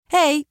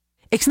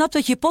Ik snap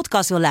dat je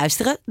podcast wil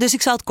luisteren, dus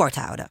ik zal het kort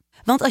houden.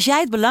 Want als jij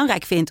het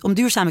belangrijk vindt om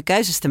duurzame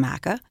keuzes te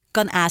maken,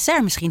 kan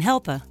ASR misschien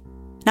helpen.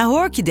 Nou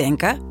hoor ik je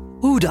denken,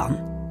 hoe dan?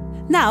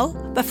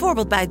 Nou,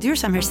 bijvoorbeeld bij het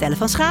duurzaam herstellen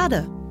van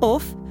schade.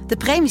 Of de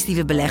premies die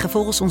we beleggen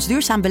volgens ons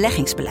duurzaam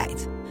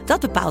beleggingsbeleid. Dat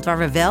bepaalt waar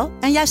we wel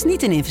en juist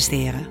niet in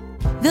investeren.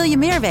 Wil je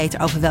meer weten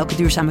over welke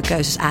duurzame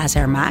keuzes ASR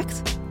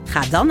maakt?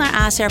 Ga dan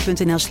naar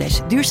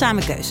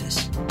asr.nl/duurzame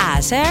keuzes.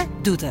 ASR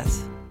doet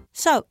het.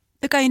 Zo,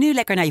 dan kan je nu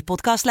lekker naar je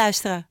podcast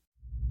luisteren.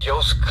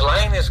 Joost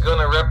Klein is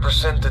gonna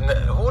represent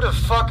who the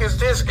fuck is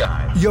this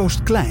guy?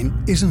 Joost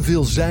Klein is een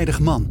veelzijdig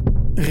man.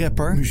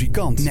 Rapper,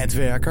 muzikant,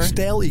 netwerker,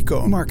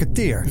 stijlicoon,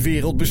 marketeer,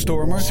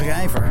 wereldbestormer,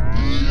 schrijver.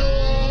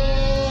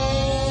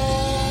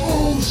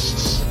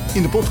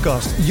 In de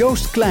podcast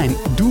Joost Klein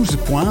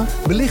 12 points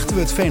belichten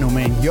we het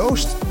fenomeen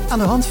Joost aan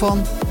de hand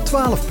van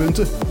 12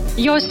 punten.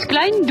 Joost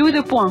Klein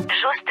 12 points.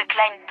 Joost de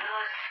Klein 12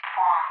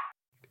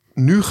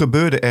 points. Nu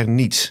gebeurde er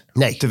niets.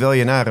 Nee. Terwijl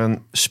je naar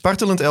een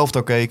spartelend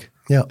elftal keek,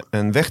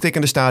 een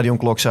wegtikkende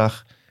stadionklok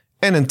zag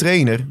en een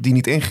trainer die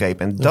niet ingreep.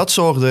 En dat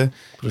zorgde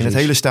in het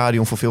hele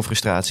stadion voor veel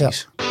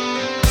frustraties. Ja.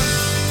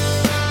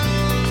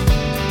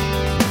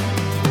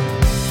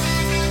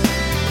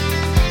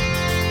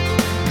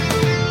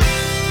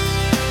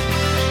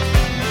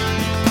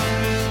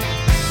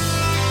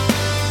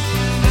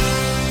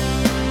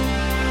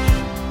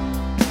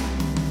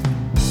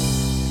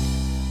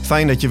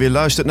 Fijn dat je weer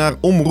luistert naar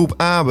Omroep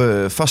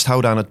Abe.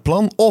 Vasthouden aan het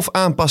plan of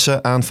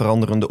aanpassen aan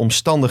veranderende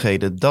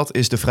omstandigheden? Dat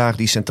is de vraag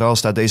die centraal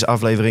staat deze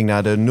aflevering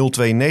na de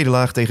 0-2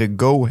 nederlaag tegen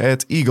Go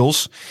Ahead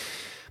Eagles.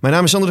 Mijn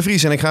naam is Sander de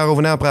Vries en ik ga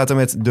erover napraten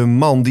met de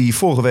man die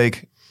vorige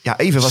week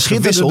even was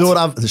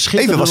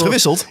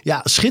gewisseld.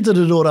 Ja,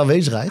 schitterde door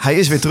aanwezigheid. Hij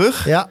is weer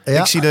terug. Ja.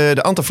 Ik zie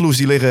de Antafloes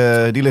die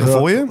liggen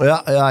voor je.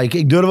 Ja,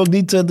 ik durf ook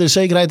niet de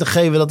zekerheid te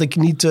geven dat ik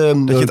niet... dat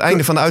je het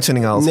einde van de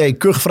uitzending haalt. Nee,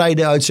 kuchvrij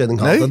de uitzending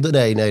haalt.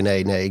 Nee?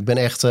 Nee. Ik ben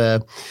echt...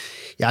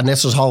 net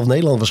zoals half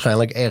Nederland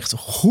waarschijnlijk echt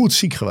goed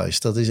ziek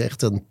geweest. Dat is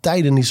echt een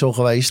tijden niet zo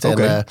geweest.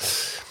 Okay.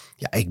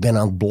 En ik ben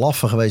aan het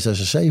blaffen geweest als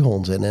een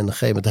zeehond. En op een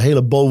gegeven moment het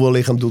hele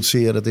bovenlichaam doet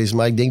zeer.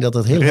 Maar ik denk dat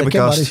het heel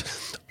herkenbaar is.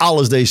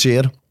 Alles deed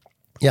zeer.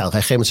 Ja, op een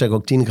gegeven moment zeg ik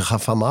ook Tineke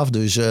gaat van me af.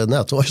 Dus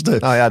toen was het...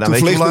 Dan weet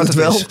je hoe laat het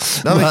wel.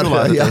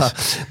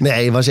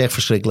 Nee, het was echt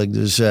verschrikkelijk.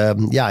 Dus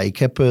ik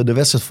heb de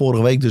wedstrijd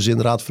vorige week dus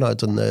inderdaad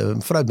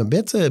vanuit mijn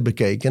bed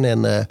bekeken.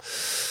 En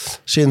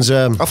sinds...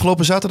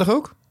 Afgelopen zaterdag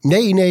ook?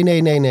 Nee.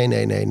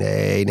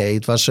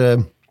 Het was...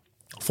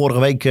 Vorige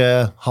week,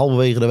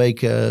 halverwege de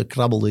week,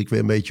 krabbelde ik weer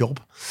een beetje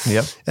op.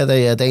 Ja.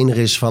 En het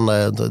enige is van,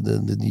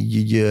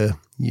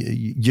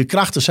 je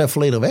krachten zijn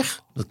volledig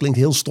weg. Dat klinkt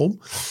heel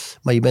stom.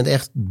 Maar je bent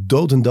echt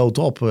dood en dood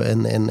op.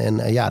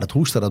 En dat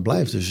hoesten, dat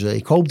blijft. Dus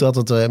ik hoop dat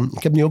het...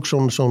 ik heb nu ook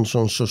zo'n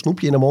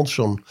snoepje in de mond.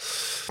 Zo'n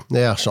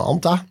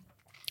Anta.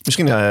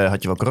 Misschien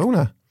had je wel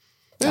corona.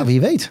 Ja,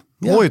 wie weet.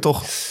 Ja. Mooi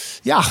toch?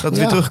 Ja, dat het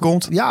weer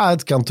terugkomt. Ja,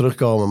 het kan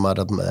terugkomen, maar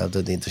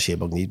dat interesseert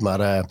me ook niet.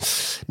 Maar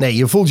nee,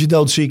 je voelt je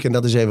doodziek en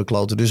dat is even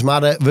kloten. Dus,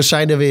 maar we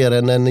zijn er weer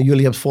en jullie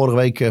hebben het vorige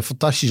week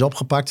fantastisch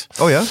opgepakt.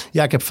 Oh ja?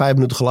 Ja, ik heb 5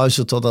 minuten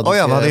geluisterd totdat we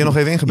hadden je nog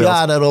even ingebeld.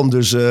 Ja, daarom.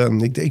 Dus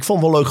ik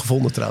vond het wel leuk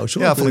gevonden trouwens.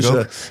 Hoor. Ja, vond ik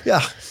ook.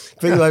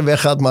 Ik weet niet waar hij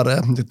weggaat,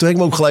 maar toen heb ik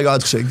me ook gelijk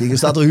uitgezet. Er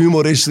staat een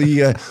humorist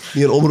die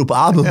een omroep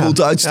Abe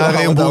moet uitstralen. Ja,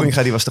 Reon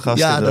Boeringa, die was de gast.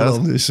 Ja,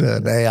 daarom. Dus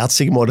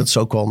hartstikke mooi dat het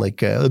zo kon.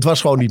 Het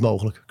was gewoon niet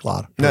mogelijk.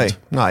 Klaar. Nee,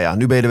 nou ja,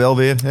 nu ben je er wel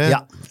weer. Hè?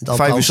 Ja,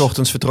 5 uur 's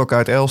ochtends vertrokken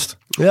uit Elst.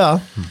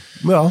 Ja.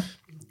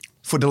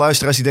 Voor de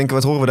luisteraars die denken,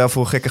 wat horen we daar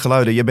voor gekke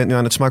geluiden? Je bent nu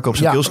aan het smakken op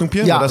zo'n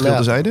keelsnoepje, maar dat geldt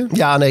terzijde.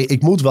 Ja, nee,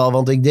 ik moet wel,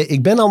 want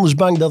ik ben anders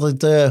bang dat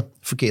het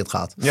verkeerd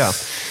gaat. Ja.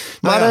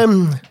 Maar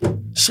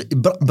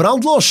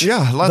brandlos.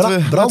 Ja, laten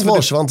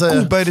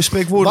we bij de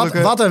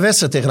spreekwoordelijke... Wat een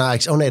wedstrijd tegen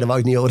Ajax. Oh nee, daar wou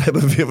ik niet over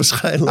hebben weer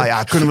waarschijnlijk. Nou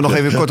ja, kunnen we nog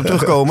even kort op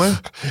terugkomen?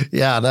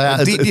 Die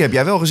heb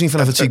jij wel gezien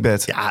vanaf het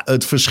ziekbed. Ja,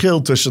 het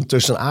verschil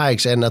tussen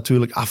Ajax en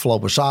natuurlijk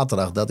afgelopen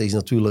zaterdag, dat is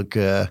natuurlijk,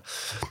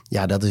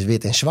 dat is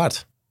wit en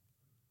zwart.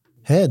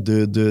 Hè,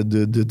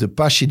 de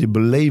passie, de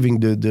beleving,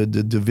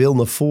 de wil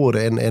naar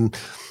voren en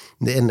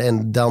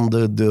dan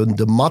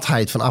de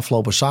matheid van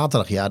afgelopen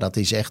zaterdag. Ja, dat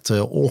is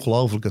echt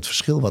ongelooflijk het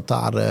verschil wat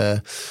daar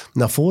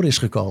naar voren is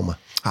gekomen.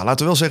 Laten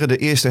we wel zeggen, de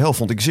eerste helft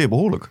vond ik zeer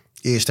behoorlijk.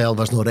 De eerste helft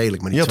was nog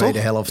redelijk, maar die tweede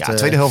helft... Ja, de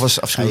tweede helft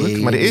was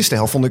afschuwelijk. Maar de eerste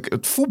helft vond ik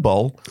het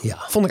voetbal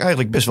vond ik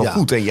eigenlijk best wel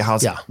goed. En je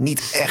had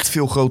niet echt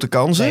veel grote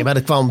kansen. Nee, maar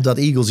dat kwam dat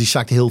Eagles, die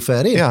zakte heel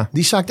ver in. Ja.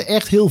 Die zakte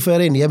echt heel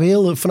ver in. Die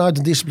hebben vanuit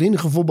de discipline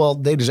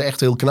gevoetbal, deden ze echt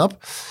heel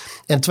knap.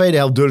 En de tweede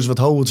helft durfden ze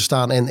wat hoger te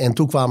staan. En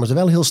toen kwamen ze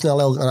wel heel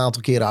snel een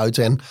aantal keren uit.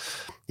 En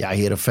ja,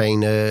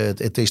 Heerenveen,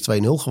 het is 2-0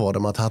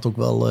 geworden. Maar het had ook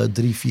wel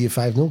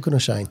 3-4-5-0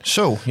 kunnen zijn.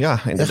 Zo,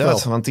 ja,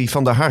 inderdaad. Want die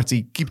Van der Hart,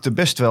 die keepte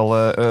best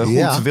wel goed.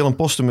 Ja. Willem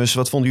Postumus,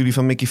 wat vonden jullie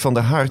van Mickey van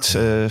der Hart?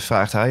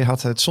 Vraagt hij.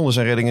 Had het zonder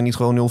zijn reddingen niet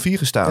gewoon 0-4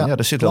 gestaan? Ja,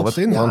 daar zit wel wat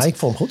in. Ja, want ik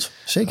vond hem goed.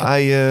 Zeker.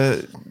 Hij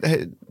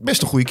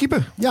best een goede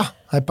keeper. Ja,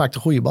 hij pakte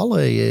goede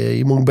ballen.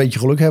 Je moet een beetje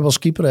geluk hebben als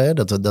keeper. Hè?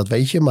 Dat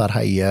weet je. Maar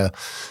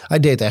hij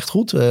deed echt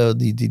goed.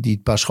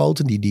 Die paar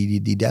schoten,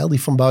 die deil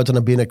die van buiten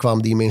naar binnen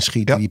kwam, die hem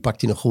inschiet, die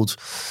pakt hij nog goed.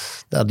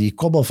 Nou, die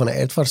kopbal van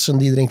Edwardsen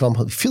die erin kwam,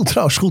 viel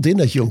trouwens goed in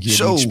dat jonkje.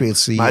 Zo, die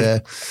spits.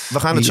 we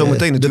gaan het zo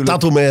meteen natuurlijk... De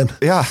tattoo man.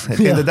 Ja,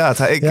 inderdaad.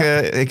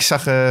 Ik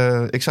zag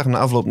hem na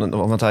afloop,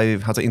 want hij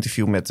had een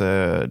interview met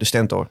de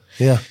Stentor.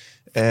 Ja.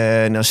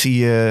 En dan zie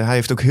je, hij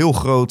heeft ook heel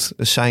groot,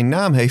 zijn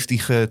naam heeft hij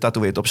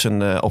getatoeëerd op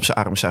zijn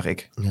arm, zag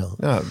ik.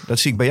 Ja, dat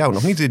zie ik bij jou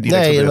nog niet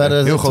direct gebeuren. Maar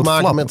dat heel groot te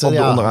maken flap met op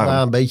de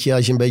onderarm. een beetje,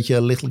 als je een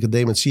beetje lichtelijke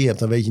dementie hebt,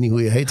 dan weet je niet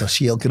hoe je heet. Dan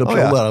zie je elke keer op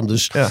je onderarm.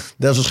 Dus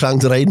dat is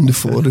waarschijnlijk de reden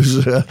ervoor.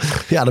 Dus,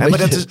 maar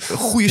dat is een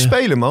goede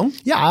speler, man.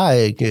 Ja,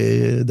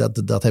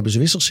 dat hebben ze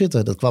wissels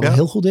zitten. Dat kwam er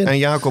heel goed in. En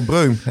Jacob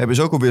Breum hebben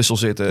ze ook op wissel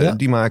zitten. Ja.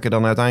 Die maken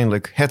dan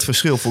uiteindelijk het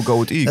verschil voor Go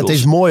Ahead Eagles. Het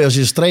is mooi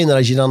als trainer,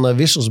 als je dan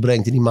wissels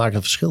brengt en die maken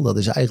een verschil.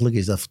 Eigenlijk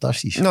is dat fantastisch.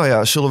 Nou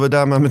ja, zullen we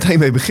daar maar meteen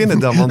mee beginnen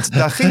dan? Want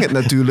daar ging het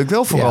natuurlijk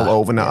wel vooral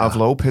over na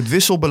afloop. Het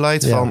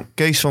wisselbeleid van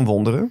Kees van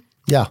Wonderen.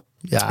 Ja.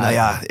 Nou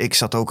ja, ik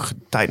zat ook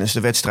tijdens de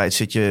wedstrijd,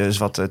 zit je eens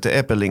wat te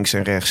appen links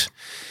en rechts.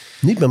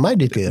 Niet met mij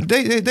dit keer.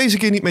 Deze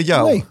keer niet met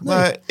jou. Nee.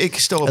 Maar ik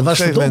stel op een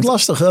gegeven moment... Het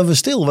was verdomd lastig.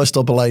 Stil was het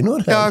op alleen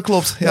hoor. Ja,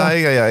 klopt. Ja.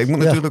 Ik moet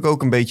natuurlijk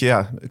ook een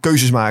beetje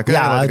keuzes maken.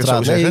 Ja,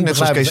 uiteraard. Net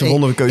zoals Kees van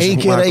Wonderen keuzes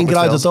moet maken. Eén keer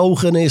uit het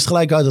oog en is het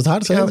gelijk uit het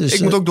hart. Ja, dus,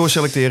 ik moet ook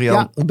doorselecteren, Jan.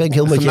 Ja, dat ben ik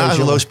heel met je.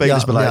 Genadeloos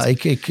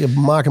spelersbeleid. Ja, ik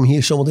maak hem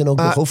hier zometeen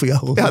ook nog over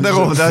jou. Ja,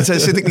 daarom. Daar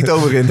zit ik niet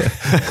over in.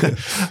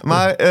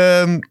 Maar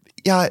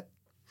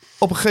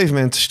op een gegeven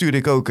moment stuurde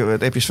ik ook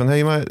appjes van...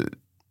 Hey, maar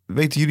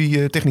weten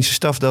jullie technische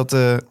staf dat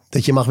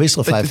je mag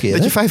wisselen 5 keer?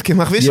 Dat je 5 keer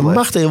mag wisselen. Je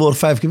mag tegenwoordig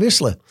 5 keer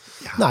wisselen.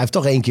 Ja. Nou, hij heeft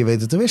toch 1 keer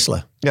weten te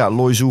wisselen. Ja,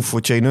 Loy Zoef voor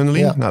Chain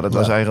Unneling. Ja. Nou, dat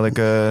was eigenlijk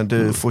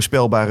de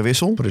voorspelbare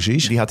wissel.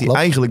 Precies. Die had hij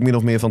eigenlijk min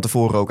of meer van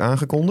tevoren ook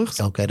aangekondigd.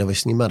 Oké, dat wist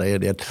ik niet. Maar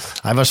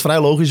hij was vrij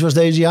logisch was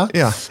deze jaar.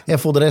 Ja. En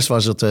voor de rest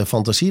was het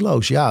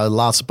fantasieloos. Ja, de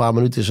laatste paar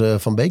minuten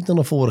is Van Beek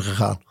naar voren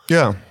gegaan.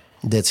 Ja.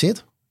 That's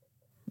it.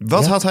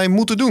 Wat had hij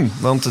moeten doen?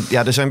 Want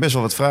er zijn best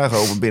wel wat vragen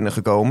over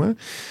binnengekomen.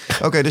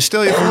 Oké, dus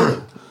stel je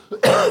voor...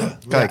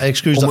 Kijk,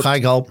 excuus, dan ga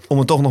ik al. Om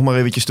het toch nog maar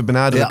eventjes te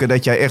benadrukken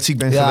dat jij echt ziek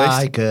bent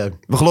geweest.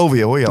 We geloven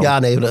je hoor, Jan. Ja,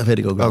 nee, dat weet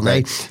ik ook wel. Okay.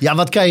 Nee. Ja,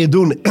 wat kan je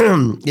doen?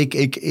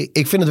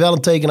 ik vind het wel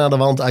een teken aan de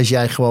wand als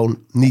jij gewoon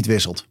niet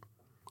wisselt.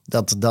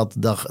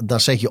 Dan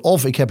zeg je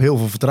of ik heb heel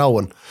veel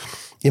vertrouwen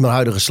in mijn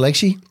huidige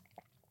selectie.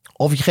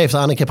 Of je geeft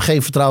aan, ik heb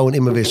geen vertrouwen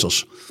in mijn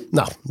wissels.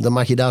 Nou, dan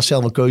mag je daar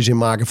zelf een keuze in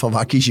maken van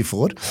waar kies je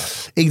voor.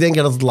 Ik denk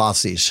dat het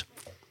laatste is.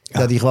 Ja.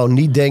 Dat hij gewoon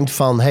niet denkt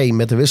van,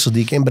 met de wissels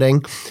die ik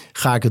inbreng,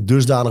 ga ik het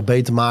dusdanig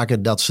beter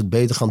maken dat ze het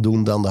beter gaan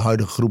doen dan de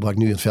huidige groep waar ik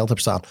nu in het veld heb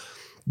staan.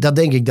 Dat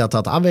denk ik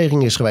dat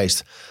afweging is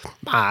geweest.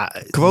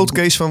 Maar, quote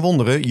Kees van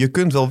Wonderen, je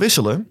kunt wel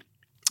wisselen,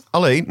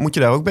 alleen moet je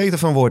daar ook beter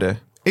van worden.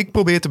 Ik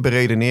probeer te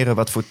beredeneren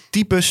wat voor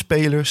type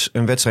spelers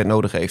een wedstrijd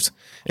nodig heeft.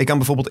 Ik kan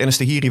bijvoorbeeld SC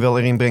Heerenveen wel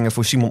erin brengen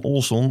voor Simon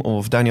Olsson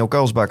of Daniel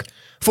Karlsbak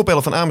voor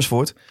Pelle van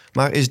Amersfoort.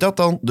 Maar is dat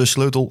dan de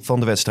sleutel van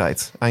de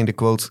wedstrijd? Einde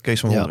quote Kees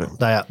van Wonderen. Ja,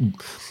 nou ja,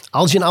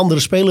 als je een andere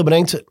speler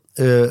brengt,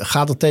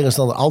 gaat de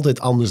tegenstander altijd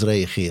anders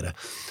reageren.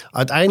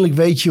 Uiteindelijk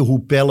weet je hoe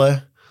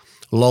Pelle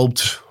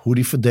loopt, hoe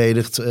die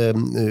verdedigt,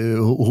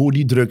 hoe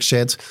die druk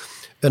zet.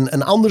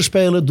 Een andere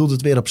speler doet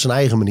het weer op zijn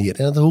eigen manier.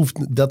 En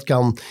dat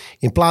kan,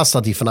 in plaats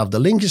dat hij vanaf de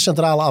linker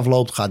centrale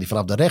afloopt, gaat hij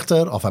vanaf de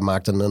rechter. Of hij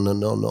maakt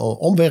een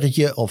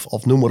omweggetje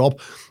of noem maar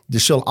op. Er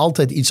zal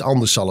altijd iets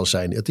anders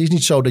zijn. Het is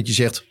niet zo dat je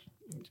zegt,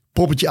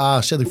 poppetje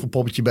A zet ik voor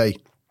poppetje B.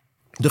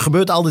 Er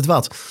gebeurt altijd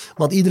wat.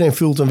 Want iedereen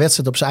vult een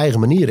wedstrijd op zijn eigen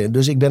manier in.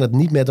 Dus ik ben het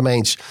niet met hem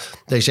eens.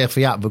 Dat je zegt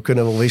van we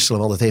kunnen wel wisselen,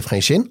 want het heeft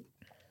geen zin.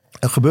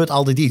 Er gebeurt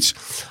altijd iets.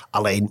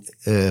 Alleen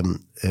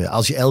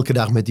als je elke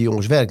dag met die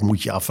jongens werkt,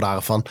 moet je je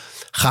afvragen van,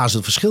 gaan ze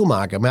het verschil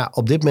maken? Maar ja,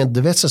 op dit moment,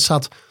 de wedstrijd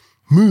zat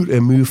muur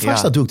en muur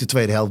vast natuurlijk de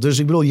tweede helft. Dus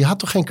ik bedoel, je had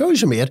toch geen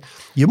keuze meer?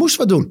 Je moest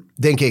wat doen,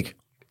 denk ik.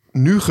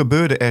 Nu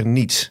gebeurde er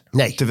niets.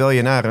 Nee. Terwijl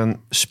je naar een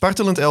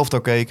spartelend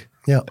elftal keek,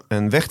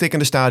 een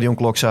wegtikkende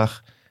stadionklok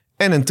zag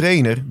en een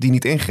trainer die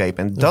niet ingreep.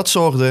 En dat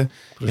zorgde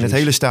in het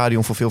hele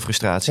stadion voor veel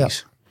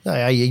frustraties. Ja. Nou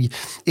ja,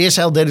 eerst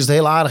deden ze het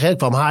heel aardig. Hè.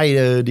 Kwam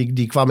hij,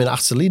 die kwam in de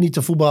achterste linie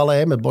te voetballen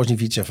hè, met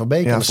Bosniewicz en Van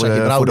Beek. En dan zag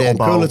je Brouwer en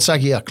Kullet, zag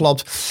je, ja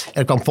klopt.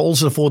 En kwam Van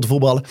Olsen ervoor te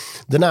voetballen.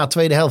 Daarna,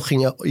 tweede helft,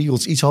 gingen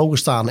Eagles iets hoger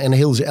staan. En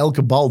hielden ze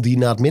elke bal die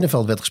naar het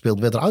middenveld werd gespeeld,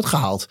 werd eruit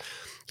gehaald.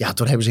 Ja,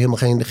 toen hebben ze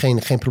helemaal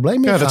geen probleem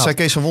meer gehad. Dat zei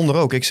Kees van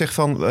Wonderen ook. Ik zeg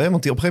van, want op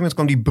een gegeven moment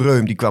kwam die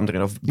Breum, die kwam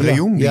erin. Of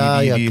Breum,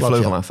 die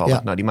vleugelaanvaller.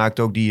 Ja. Nou, die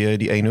maakte ook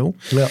die 1-0.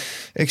 Ja.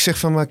 Ik zeg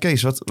van, maar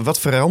Kees, wat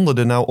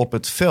veranderde nou op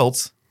het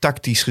veld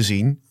tactisch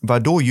gezien,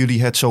 waardoor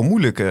jullie het zo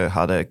moeilijk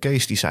hadden?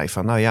 Kees die zei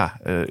van,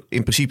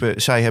 in principe,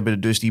 zij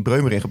hebben dus die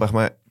Breum erin gebracht,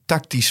 maar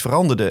tactisch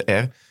veranderde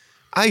er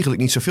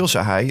eigenlijk niet zoveel,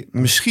 zei hij.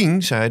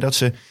 Misschien zei hij dat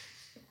ze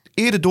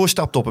eerder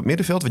doorstapte op het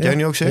middenveld, wat jij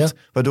nu ook zegt,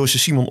 waardoor ze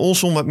Simon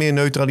Olsson wat meer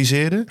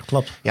neutraliseerden.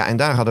 Klopt. Ja, en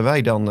daar hadden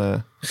wij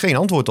dan geen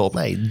antwoord op.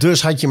 Nee,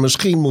 dus had je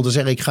misschien moeten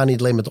zeggen, ik ga niet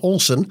alleen met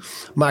Olsen,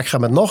 maar ik ga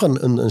met nog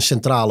een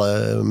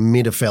centrale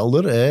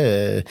middenvelder.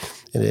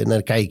 En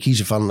dan kan je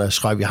kiezen van,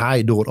 schuif je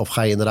Haaien door of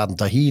ga je inderdaad een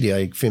Tahiri. Ja,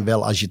 ik vind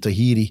wel, als je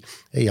Tahiri,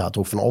 je had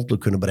ook Van Otler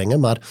kunnen brengen,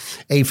 maar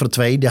 1 voor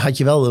 2, daar had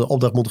je wel de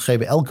opdracht moeten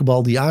geven. Elke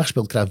bal die je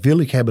aangespeeld krijgt, wil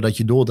ik hebben dat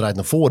je doordraait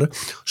naar voren,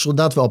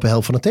 zodat we op de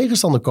helft van de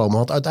tegenstander komen.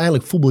 Want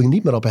uiteindelijk voetbal je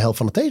niet meer op de helft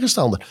van de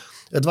tegenstander.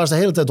 Het was de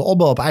hele tijd de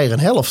opbouw op eigen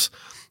helft.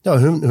 Nou,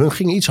 hun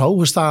gingen iets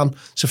hoger staan.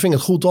 Ze vingen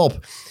het goed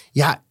op.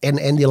 Ja,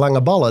 en die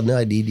lange ballen,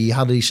 nou, die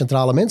hadden die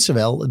centrale mensen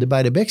wel. De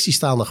beide backs die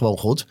staan er gewoon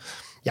goed.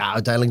 Ja,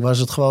 uiteindelijk was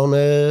het gewoon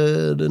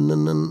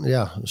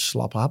een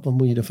slappe hap. Wat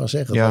moet je ervan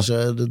zeggen? Ja, het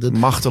was,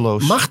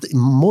 machteloos.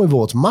 Mooi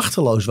woord.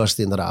 Machteloos was het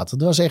inderdaad.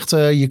 Het was echt,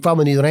 je kwam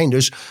er niet doorheen.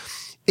 Dus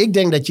ik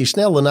denk dat je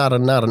sneller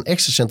naar een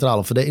extra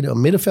centrale verdediger,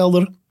 een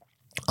middenvelder,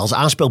 als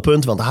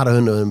aanspeelpunt, want daar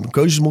hadden hun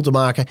keuzes moeten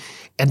maken.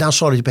 En dan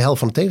zorg dat je op de helft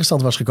van de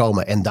tegenstand was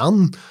gekomen. En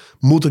dan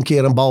moet een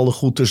keer een bal er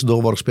goed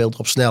tussendoor worden gespeeld.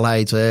 Op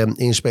snelheid,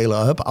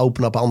 inspelen,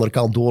 openen op de andere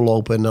kant,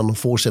 doorlopen en dan een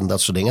voorzet en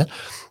dat soort dingen.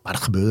 Maar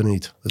dat gebeurde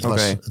niet.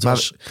 Het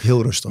was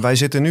heel rustig. Wij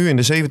zitten nu in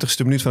de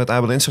 70ste minuut van het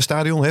Abelense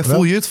stadion. Hè?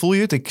 Voel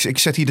je het? Ik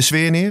zet hier de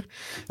sfeer neer.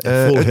 Ik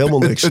voel helemaal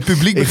niks. Het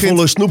publiek begint... Ik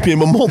voel een snoepje in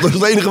mijn mond. Dat is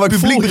het enige wat ik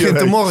voel. Het publiek begint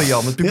te morren,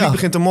 Jan. Het publiek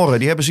begint te morren.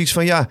 Die hebben zoiets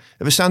van,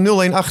 we staan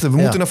 0-1 achter. We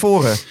moeten naar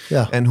voren.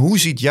 Ja. En hoe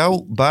ziet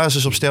jouw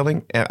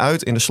basisopstelling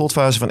eruit in de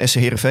slotfase van SC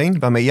Heerenveen?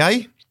 Waarmee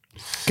jij,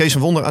 Kees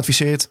van Wonder,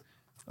 adviseert...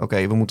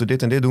 Oké, we moeten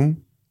dit en dit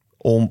doen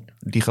om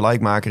die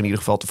gelijkmaker in ieder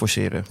geval te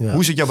forceren. Ja.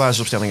 Hoe ziet jouw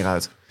basisopstelling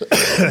eruit?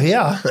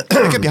 Ja.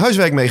 Ik heb je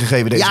huiswerk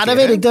meegegeven deze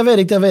keer.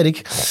 Dat weet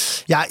ik.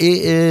 Ja,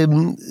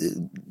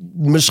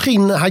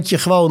 misschien had je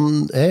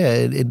gewoon...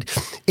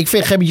 ik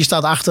vind Gebbetje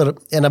staat achter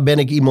en dan ben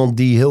ik iemand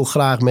die heel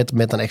graag met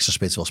een extra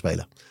spits wil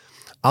spelen.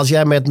 Als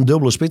jij met een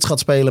dubbele spits gaat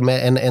spelen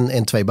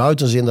en twee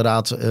buitens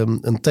inderdaad,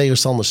 een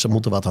tegenstander, ze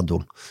moeten wat aan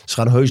doen. Ze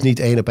gaan heus niet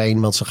 1 op 1,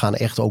 want ze gaan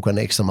echt ook een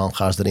extra man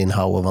erin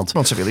houden.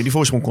 Want ze willen die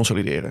voorsprong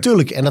consolideren.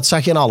 Tuurlijk, en dat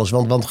zag je in alles.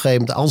 Want op een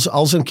gegeven moment,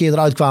 als ze een keer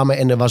eruit kwamen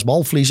en er was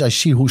balverlies, als je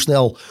ziet hoe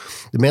snel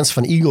de mensen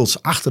van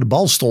Eagles achter de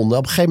bal stonden.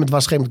 Op een gegeven moment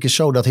was het een keer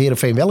zo dat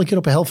Heerenveen wel een keer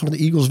op de helft van de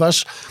Eagles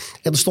was.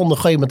 En er stonden op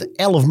een gegeven moment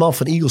 11 man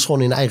van Eagles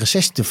gewoon in de eigen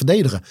 16 te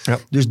verdedigen. Ja.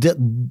 Dus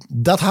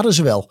dat hadden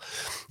ze wel.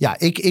 Ja,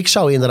 ik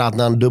zou inderdaad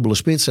naar een dubbele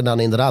spits en dan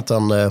inderdaad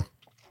dan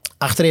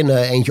achterin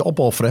eentje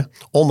opofferen.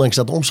 Ondanks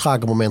dat het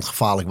omschakelmoment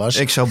gevaarlijk was.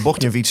 Ik zou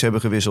Bogdanovic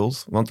hebben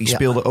gewisseld, want die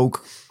speelde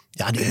ook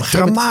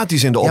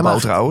dramatisch in de opbouw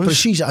trouwens.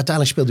 Precies,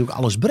 uiteindelijk speelde hij ook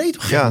alles breed.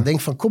 Ik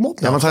denk van kom op.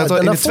 Ja, want hij had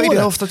in de tweede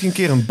helft had hij een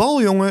keer een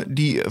bal, jongen.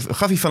 Die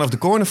gaf hij vanaf de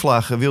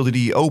cornervlag, wilde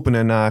die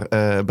openen naar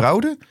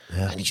Brouwde.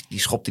 Ja. En die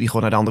schopte die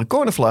gewoon naar de andere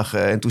cornervlag.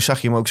 En toen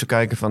zag je hem ook zo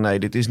kijken van nee,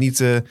 dit is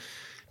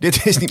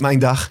niet mijn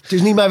dag. Het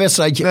is niet mijn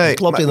wedstrijdje. Nee,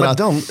 klopt maar, inderdaad.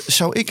 Maar dan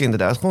zou ik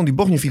inderdaad gewoon die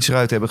Bogdanovic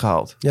eruit hebben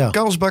gehaald. Ja.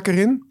 Karlsbak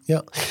erin.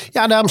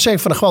 Ja, daarom zeg ik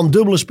van gewoon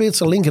dubbele spits,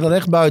 een linker en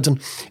rechts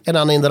buiten. En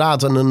dan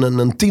inderdaad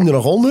een 10 er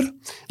nog onder.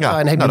 Ja,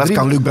 en dat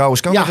kan Luc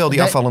Brouwers wel,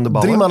 die afvallende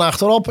bal. 3 man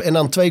achterop en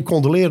dan 2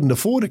 controlerende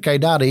voor. Dan kan je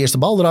daar de eerste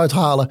bal eruit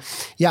halen.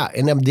 Ja,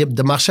 en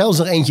er mag zelfs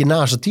nog eentje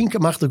naast de 10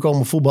 mag er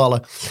komen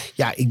voetballen.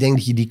 Ja, ik denk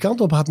dat je die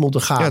kant op had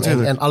moeten gaan.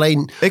 Ja, en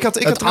alleen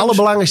het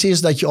allerbelangrijkste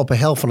is dat je op een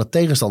helft van de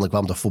tegenstander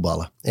kwam te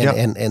voetballen.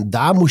 En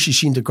daar moest je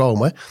zien te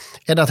komen.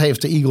 En dat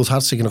heeft de Eagles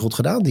hartstikke goed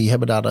gedaan. Die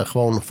hebben daar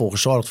gewoon voor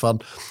gezorgd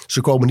van,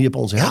 ze komen niet op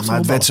onze helft. Maar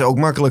het werd ze ook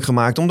makkelijk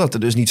gemaakt, omdat er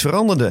dus niets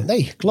veranderde.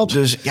 Nee, klopt.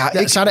 Dus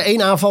ze hadden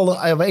 1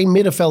 aanval, 1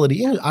 middenvelder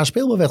die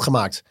aanspeelbaar werd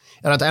gemaakt.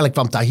 En uiteindelijk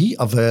kwam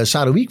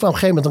Saroui kwam op een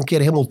gegeven moment een keer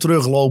helemaal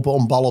teruglopen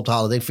om bal op te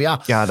halen. Ik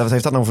denk van wat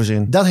heeft dat nou voor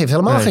zin? Dat heeft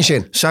helemaal geen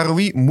zin.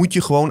 Saroui moet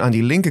je gewoon aan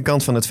die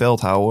linkerkant van het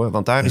veld houden,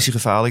 want daar is hij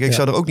gevaarlijk. Ik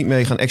zou er ook niet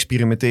mee gaan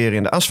experimenteren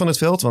in de as van het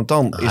veld, want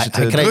dan is het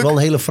Hij kreeg druk. wel een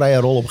hele vrije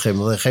rol op een gegeven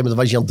moment. Op een gegeven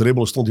moment was hij aan het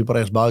dribbelen, stond hij op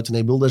rechts buiten.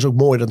 Nee, dat is ook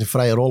mooi dat hij een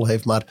vrije rol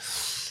heeft, maar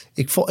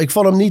ik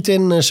vond hem niet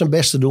in zijn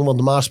best te doen, want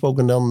normaal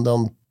gesproken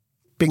dan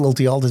pingelt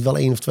hij altijd wel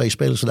 1 of 2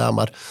 spelers gedaan.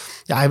 Maar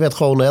hij werd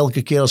gewoon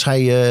elke keer als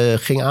hij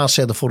ging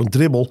aanzetten voor een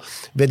dribbel,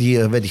 werd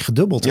hij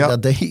gedubbeld. Ja. En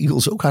dat deed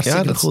Eagles ook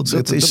hartstikke goed.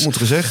 Dat moet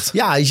gezegd.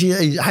 Ja, hij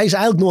is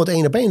eigenlijk nooit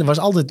 1 op 1. Er was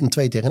altijd een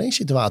 2 tegen 1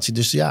 situatie.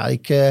 Dus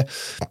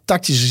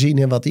tactisch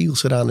gezien wat de Eagles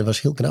gedaan, dat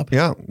was heel knap.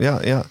 Ja.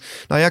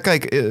 Nou ja,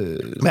 kijk.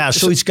 Maar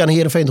zoiets kan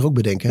Heerenveen toch ook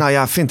bedenken? Nou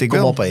ja, vind ik Kom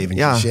wel. Kom op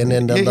eventjes. Ja.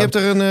 Je hebt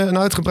er een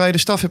uitgebreide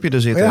staf heb je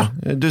er zitten.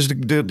 Ja. Dus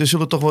er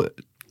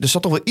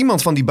zal toch wel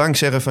iemand van die bank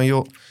zeggen van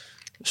joh,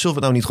 zullen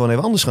we het nou niet gewoon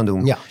even anders gaan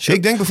doen? Ja.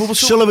 Ik denk bijvoorbeeld...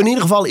 Zullen we in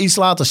ieder geval iets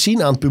laten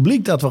zien aan het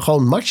publiek dat we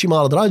gewoon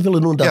maximaal eruit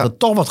willen doen, dat we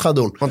toch wat gaan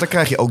doen? Want dan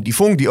krijg je ook die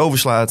vonk die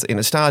overslaat in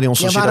het stadion,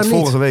 zoals je dat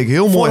vorige week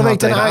heel mooi had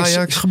tegen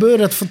Ajax.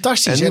 Gebeurde het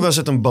fantastisch. En nu was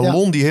het een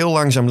ballon die heel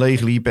langzaam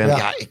leegliep. En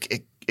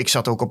ik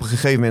zat ook op een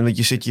gegeven moment, want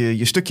je zit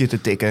je stukje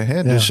te tikken. Hè?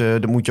 Ja. Dus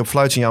dan moet je op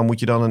fluitsignaal moet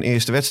je dan een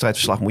eerste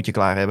wedstrijdverslag moet je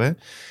klaar hebben.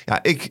 Ja,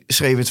 ik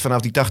schreef het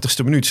vanaf die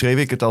 80ste minuut, schreef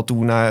ik het al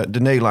toe naar de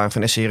nederlaag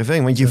van SC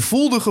Heerenveen. Want je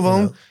voelde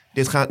gewoon,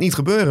 dit gaat niet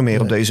gebeuren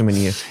meer op deze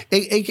manier.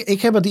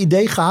 Ik heb het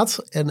idee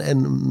gehad, en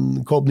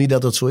ik hoop niet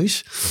dat het zo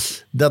is,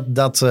 dat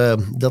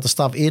de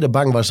staf eerder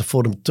bang was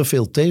voor te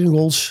veel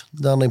tegengoals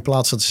dan in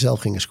plaats dat ze zelf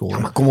gingen scoren.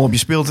 Ja, maar kom op, je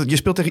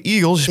speelt tegen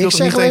Eagles, je speelt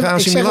niet tegen AC Milan.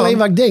 Ik zeg alleen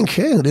wat ik denk.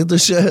 Hè?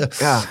 Dus,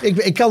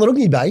 ik kan er ook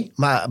niet bij.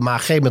 Maar op een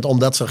gegeven moment,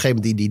 omdat ze op een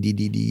gegeven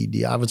moment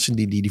die Arvidsen,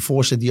 die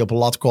voorzet die op een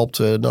lat kopt,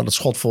 dat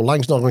schot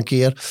voorlangs nog een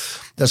keer.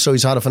 Dat ze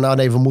zoiets hadden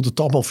van, we moeten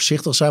toch maar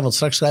voorzichtig zijn. Want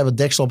straks schrijven we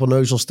deksel op een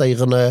neuzels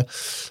tegen,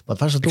 wat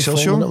was het toen?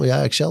 Excelsior?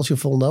 Ja, Excelsior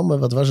Volendam. Maar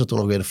wat was het toen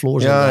nog weer? De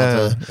Floors.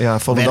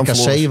 Volendam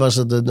RKC was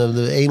het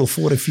de 1-0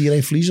 voor en 4-1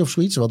 verliezen of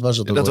zoiets. Wat was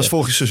het toen? Dat was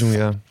vorig seizoen,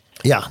 ja.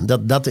 Ja,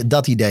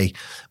 dat idee.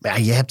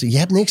 Maar je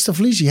hebt niks te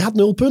verliezen. Je had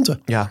 0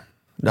 punten. Ja.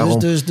 Daarom.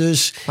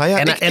 Dus. Maar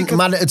ja,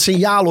 Maar het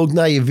signaal ook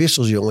naar je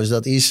wissels, jongens,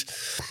 dat is...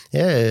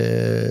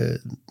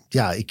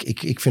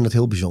 ik vind het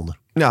heel bijzonder.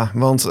 Ja,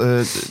 want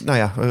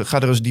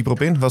ga er eens dieper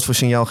op in. Wat voor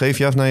signaal geef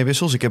je af naar je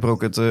wissels? Ik heb er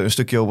ook een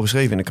stukje over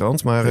geschreven in de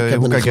krant. Maar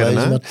hoe kijk jij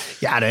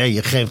daarnaar?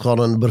 Je geeft gewoon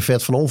een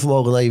brevet van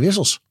onvermogen naar je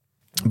wissels.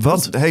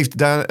 Wat heeft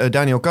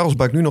Daniel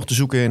Karlsbak nu nog te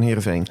zoeken in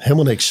Heerenveen?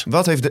 Helemaal niks.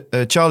 Wat heeft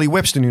Charlie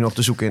Webster nu nog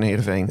te zoeken in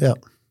Heerenveen? Ja.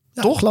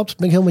 Toch? Klopt,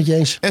 ben ik helemaal met je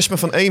eens. Espen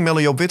van Een,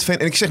 Melly Witveen.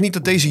 En ik zeg niet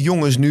dat deze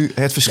jongens nu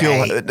het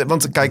verschil... Nee.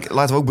 Want kijk,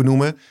 laten we ook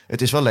benoemen.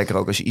 Het is wel lekker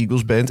ook als je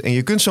Eagles bent. En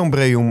je kunt zo'n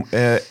Breum.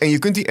 En je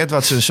kunt die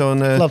Edwardsen,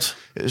 zo'n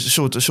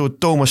soort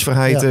Thomas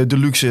Verheid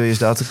deluxe is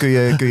dat. Kun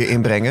je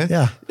inbrengen.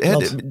 Ja,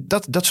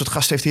 dat soort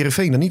gasten heeft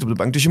Heerenveen dan niet op de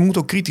bank. Dus je moet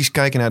ook kritisch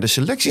kijken naar de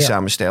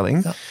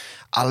selectiesamenstelling. Ja.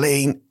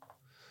 Alleen,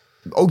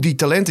 ook die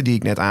talenten die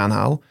ik net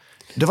aanhaal.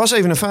 Er was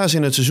even een fase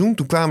in het seizoen.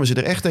 Toen kwamen ze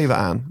er echt even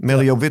aan.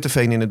 Melly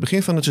Witteveen in het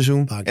begin van het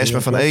seizoen.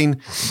 Espen van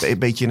Een. Een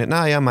beetje in het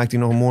najaar. Maakt hij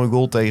nog een mooie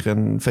goal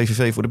tegen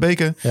VVV voor de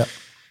beker. Ja.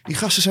 Die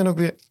gasten zijn ook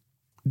weer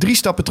 3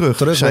 stappen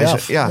terug. Zijn ze.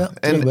 Ja.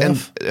 En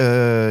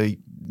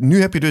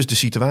nu heb je dus de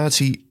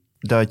situatie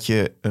dat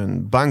je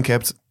een bank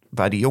hebt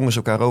waar die jongens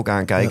elkaar ook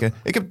aankijken. Ja.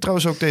 Ik heb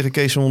trouwens ook tegen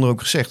Kees van Onder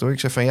ook gezegd hoor. Ik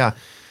zeg van ja,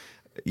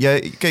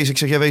 Kees,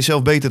 jij weet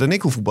zelf beter dan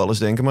ik hoe voetballers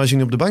denken. Maar als je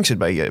nu op de bank zit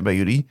bij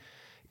jullie...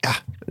 Ja,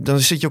 dan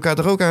zit je elkaar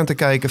er ook aan te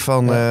kijken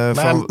van...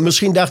 maar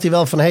misschien dacht hij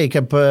wel van... ik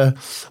heb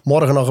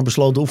morgen nog een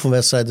besloten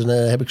oefenwedstrijd...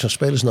 en heb ik zo'n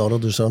spelers nodig,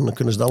 dus dan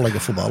kunnen ze dan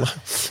lekker voetballen.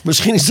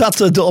 Misschien is dat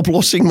de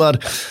oplossing,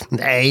 maar...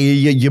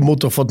 Nee, je moet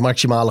toch voor het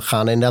maximale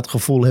gaan. En dat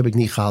gevoel heb ik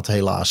niet gehad,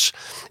 helaas.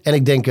 En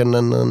ik denk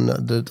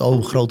de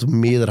overgrote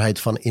meerderheid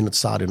van in het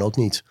stadion ook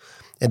niet.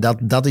 En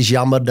dat is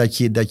jammer dat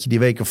je die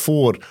weken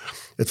voor...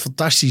 het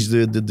fantastisch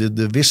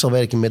de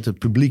wisselwerking met het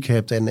publiek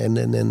hebt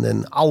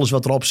en alles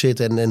wat erop zit.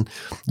 En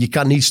je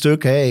kan niet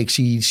stuk. Hè. Ik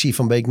zie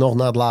Van Beek nog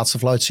na het laatste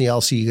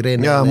fluitsignaal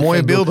rennen. Ja,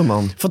 mooie beelden,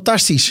 man.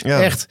 Fantastisch,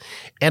 echt.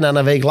 En dan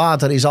een week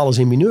later is alles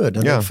in mineur.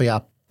 Dan denk ik van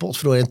ja,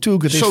 potverdorie. En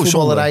natuurlijk, het is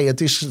voetballerij.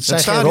 Het zijn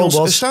geen robots.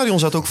 Het stadion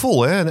zat ook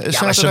vol, hè?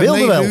 Maar ze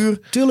wilden wel. Uur.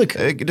 Tuurlijk.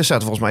 Er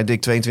zaten volgens mij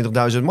dik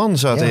 22.000 man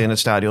in het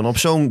stadion op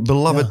zo'n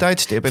belabberd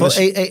tijdstip.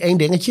 Eén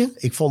dingetje.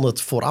 Ik vond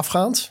het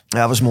voorafgaand.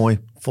 Ja, was mooi.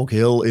 Vond ik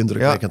heel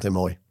indrukwekkend en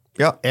mooi.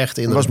 Ja, echt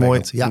dat was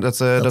mooi. Ja, dat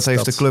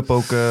heeft de club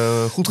ook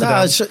goed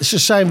gedaan. Ze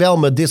zijn wel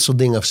met dit soort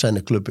dingen,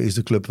 is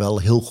de club wel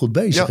heel goed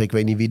bezig. Ja. Ik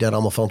weet niet wie daar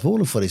allemaal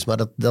verantwoordelijk voor is. Maar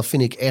dat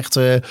vind ik echt...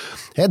 de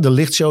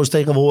lichtshows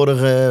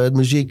tegenwoordig,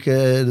 muziek.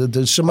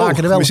 Ze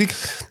maken er wel... muziek?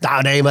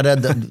 Nou nee,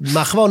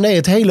 maar gewoon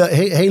het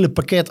hele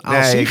pakket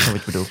aan zich. Ik snap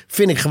wat je bedoelt.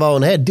 Vind ik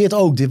gewoon, dit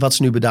wat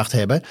ze nu bedacht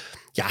hebben.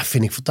 Ja,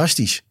 vind ik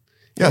fantastisch.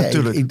 Ja,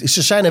 natuurlijk.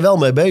 Ze zijn er wel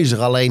mee bezig.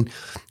 Alleen,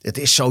 het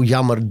is zo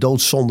jammer,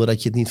 doodzonde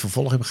dat je het niet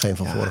vervolg hebt gegeven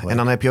van vorige week. En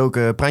dan heb je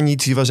ook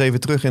Pranjic, die was even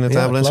terug in het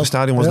Abelense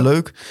stadion. Was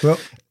leuk.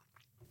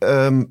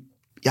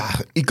 Ja.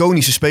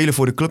 Iconische speler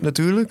voor de club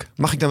natuurlijk.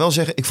 Mag ik dan wel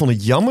zeggen, ik vond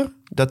het jammer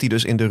dat hij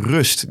dus in de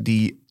rust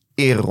die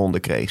ereronde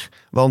kreeg.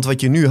 Want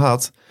wat je nu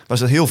had, was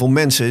dat heel veel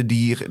mensen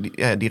die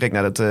direct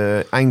naar het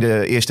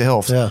einde eerste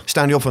helft...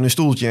 staan die op van hun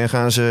stoeltje en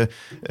gaan ze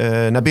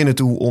naar binnen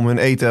toe om hun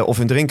eten of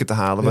hun drinken te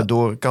halen.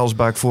 Waardoor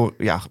Karlsbak voor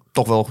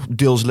toch wel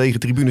deels lege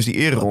tribunes die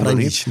ereronde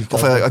liep.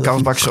 Of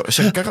Karlsbak... het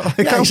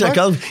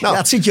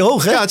zit je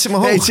hoog, hè? Ja, het zit me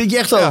hoog. Het zit je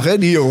echt hoog, hè,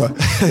 die jongen.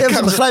 Ja,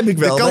 dat begrijp ik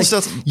wel. De kans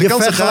dat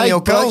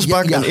Daniel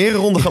Karlsbak een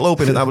ereronde gaat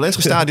lopen in het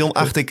Abelense stadion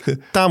acht ik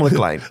tamelijk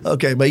klein.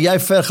 Oké, maar jij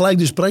vergelijkt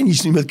dus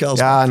Pranjic nu met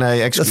Karlsbak. Ja,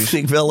 nee, excuus. Dat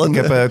vind ik wel Ik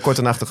heb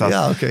korte nachten gehad.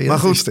 Ja, oké. Maar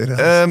goed,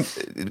 Logies.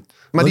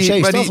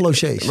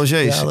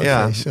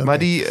 Maar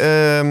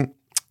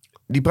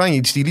die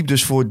Pranjic, die liep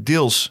dus voor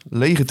deels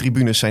lege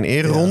tribunes zijn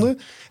ereronde. Ja.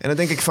 En dan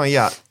denk ik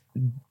van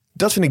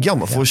dat vind ik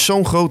jammer. Ja. Voor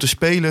zo'n grote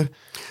speler,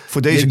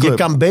 voor deze club. Je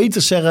kan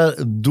beter zeggen,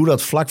 doe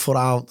dat vlak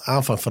voor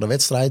aanvang van de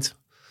wedstrijd.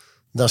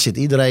 Dan zit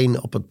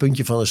iedereen op het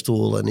puntje van de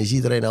stoel en is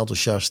iedereen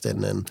enthousiast.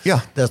 En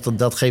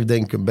dat geeft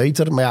denk ik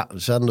beter. Maar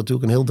ze hadden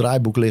natuurlijk een heel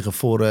draaiboek liggen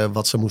voor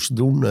wat ze moesten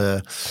doen.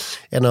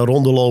 En een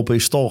ronde lopen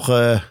is toch,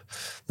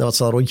 wat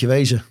zal een rondje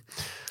wezen?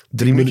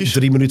 3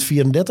 minuten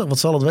 34, wat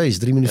zal het wezen?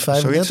 3 minuten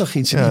 35,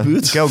 iets in die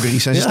buurt. Calgary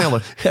zijn ze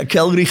sneller. Ja,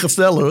 Calgary gaat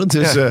sneller. Hoor.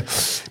 Dus,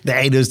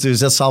 dus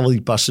dat zal wel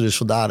niet passen. Dus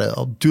vandaar,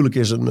 natuurlijk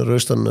is een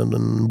rust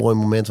een mooi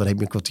moment. Dan heb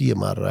je een kwartier.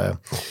 Maar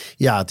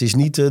het is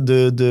niet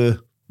de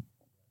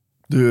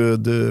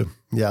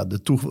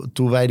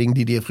toewijding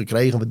die hij heeft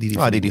gekregen.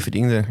 Die hij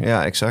verdiende.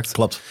 Ja, exact.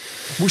 Klopt.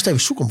 Ik moest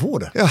even zoeken om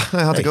woorden. Ja,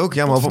 dat had ik ook.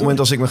 Ja, maar op het moment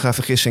als ik me ga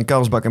vergissen in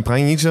Karlsbak en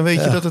Pranjic, dan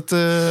weet je dat het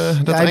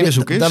einde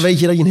zoek is. Dan weet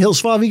je dat je een heel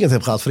zwaar weekend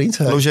hebt gehad, vriend.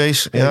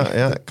 Logés,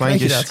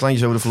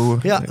 kleintjes over de vloer.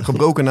 Ja.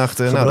 Gebroken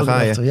nachten, daar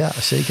ga je. Ja,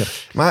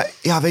 zeker. Maar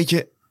weet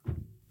je,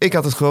 ik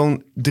had het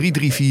gewoon 3-3-4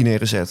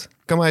 neergezet.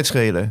 Kan mij het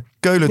schelen.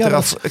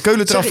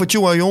 Keulen traf voor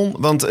Chouaillon.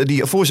 Want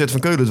die voorzet van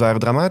Keulen waren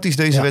dramatisch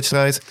deze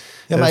wedstrijd.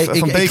 Ja, maar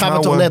ik ga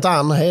het toch net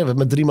aan. Hè?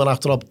 Met 3 man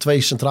achterop,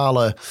 2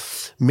 centrale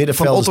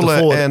middenvelders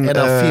ervoor. En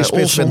dan 4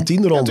 spitsen met 10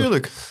 eronder.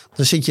 Natuurlijk.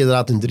 Dan zit je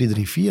inderdaad in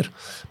 3-3-4.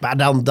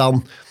 Maar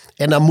dan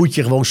En dan moet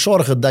je gewoon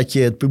zorgen dat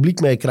je het publiek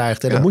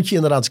meekrijgt. En dan moet je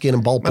inderdaad eens een keer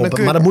een bal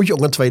poppen. Maar dan moet je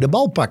ook een tweede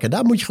bal pakken.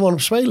 Daar moet je gewoon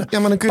op spelen. Ja,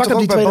 maar dan kun je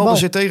toch ook bij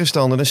balbezit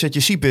tegenstander. Dan zet je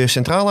Siepe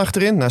centraal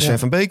achterin. Naar Sven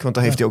van Beek, want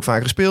daar heeft hij ook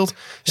vaak gespeeld.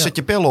 Zet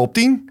je Pelle op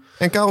 10.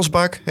 En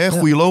Karelsbak,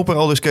 goede loper,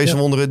 al dus Kees van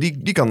Wonderen,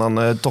 die kan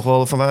dan toch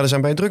wel van waarde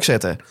zijn bij een druk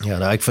zetten. Ja,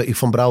 nou, ik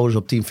van Brouwers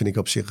op 10 vind ik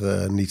op zich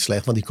niet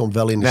slecht, want die komt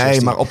wel in de 16.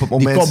 Nee, maar op het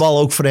moment... Die kopbal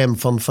ook voor hem,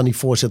 van die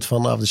voorzet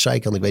vanaf de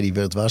zijkant, ik weet niet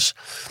wie het was.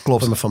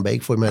 Klopt. Van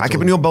Beek voor mij. Ik heb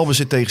het nu op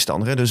balbezit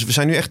tegenstander, hè? Dus we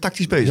zijn nu echt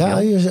tactisch bezig.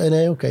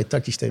 Ja, oké,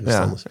 tactisch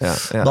tegenstanders.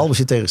 Ja.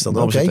 Balbezit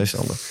tegenstander, oké.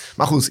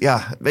 Maar goed,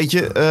 weet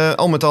je,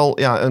 al met al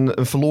een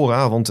verloren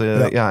avond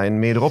in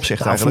meerdere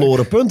opzichten eigenlijk.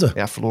 Verloren punten.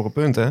 Ja, verloren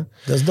punten.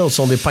 Dat is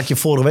doodzonde.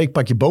 Vorige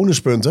week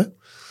bonuspunten.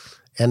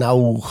 En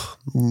nou...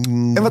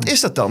 En wat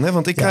is dat dan? Hè?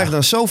 Want ik krijg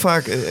dan zo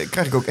vaak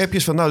ook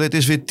appjes van... dit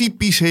is weer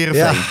typisch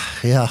Heerenveen.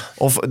 Ja.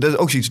 Of dat is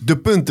ook zoiets, de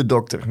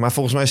puntendokter. Maar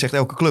volgens mij zegt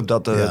elke club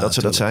dat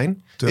ze dat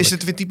zijn. Tuurlijk. Is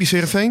het weer typisch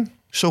Heerenveen?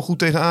 Zo goed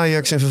tegen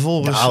Ajax en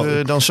vervolgens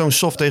dan zo'n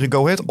soft tegen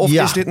Go Ahead? Of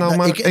is dit nou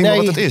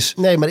wat het is?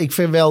 Nee, maar ik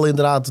vind wel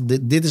inderdaad...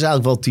 Dit is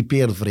eigenlijk wel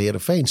typerend voor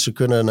Heerenveen. Ze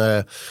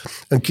kunnen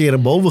een keer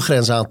een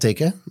bovengrens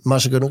aantikken...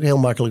 maar ze kunnen ook heel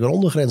makkelijk een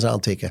ondergrens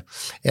aantikken.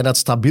 En dat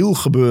stabiel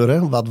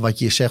gebeuren, wat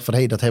je zegt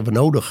van... dat hebben we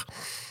nodig...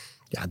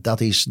 Ja,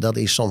 dat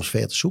is soms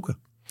ver te zoeken.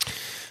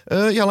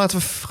 Laten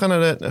we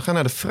gaan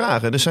naar de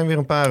vragen. Er zijn weer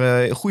een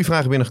paar goede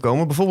vragen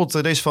binnengekomen.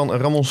 Bijvoorbeeld deze van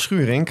Ramon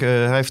Schuurink.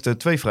 Hij heeft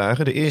 2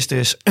 vragen. De eerste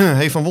is,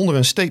 heeft Van Wonderen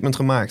een statement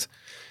gemaakt?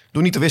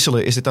 Door niet te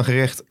wisselen, is dit dan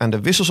gerecht aan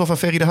de wissels of aan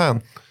Ferry de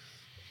Haan?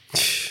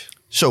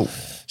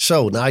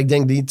 Zo, nou ik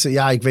denk niet...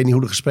 Ja, ik weet niet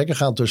hoe de gesprekken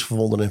gaan tussen Van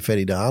Wonderen en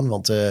Ferry de Haan.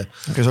 Want het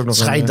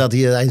schijnt dat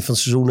hij aan het eind van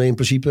het seizoen in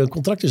principe een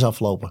contract is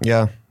afgelopen.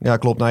 Ja,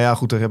 klopt. Nou ja,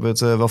 goed, daar hebben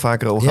we het wel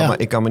vaker over gehad. Maar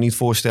ik kan me niet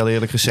voorstellen,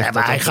 eerlijk gezegd. Ja,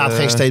 maar hij gaat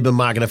geen statement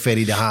maken naar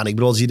Ferry de Haan. Ik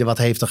bedoel, als hij er wat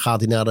heeft, dan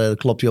gaat hij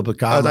klopt hij op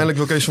elkaar. Uiteindelijk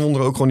wil Kees van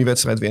Wonderen ook gewoon die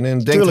wedstrijd winnen. En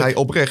denkt hij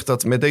oprecht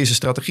dat met deze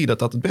strategie dat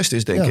het beste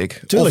is, denk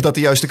ik. Tuurlijk. Of dat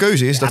de juiste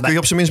keuze is, dat kun je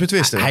op zijn minst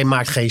betwisten. Hij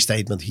maakt geen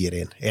statement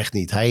hierin. Echt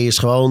niet. Hij is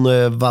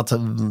gewoon wat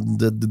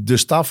de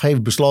staf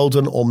heeft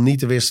besloten om niet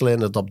te wisselen.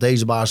 En het op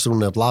deze basis te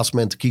doen. En op het laatste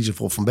moment te kiezen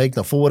voor Van Beek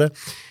naar voren.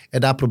 En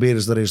daar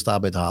proberen ze de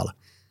resultaat bij te halen.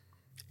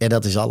 En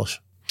dat is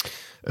alles.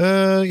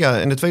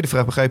 En de tweede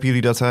vraag. Begrijpen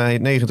jullie dat hij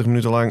 90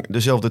 minuten lang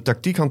dezelfde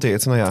tactiek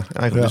hanteert? Nou ja,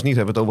 eigenlijk dus niet.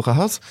 Hebben we het over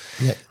gehad.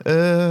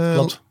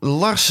 Klopt.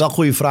 Lars... Dat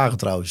goede vragen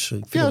trouwens.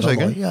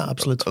 Zeker. Ja,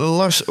 absoluut.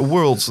 Lars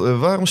World.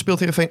 Waarom speelt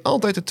Heerenveen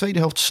altijd de tweede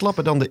helft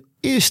slapper dan de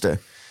eerste?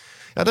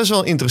 Ja, dat is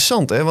wel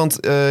interessant, hè? Want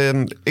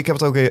ik heb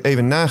het ook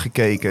even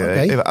nagekeken.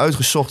 Even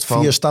uitgezocht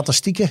van... Via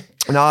statistieken?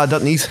 Nou,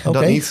 dat niet.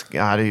 Dat niet.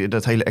 Ja,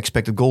 dat hele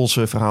expected goals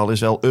verhaal is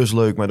wel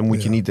leuk. Maar daar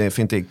moet je niet,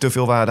 vind ik, te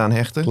veel waarde aan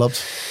hechten.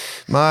 Klopt.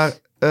 Maar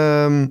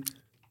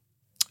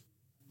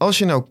als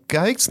je nou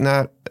kijkt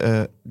naar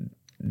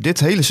dit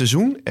hele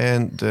seizoen...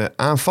 en de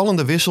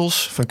aanvallende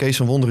wissels van Kees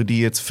van Wonderen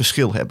die het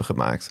verschil hebben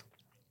gemaakt...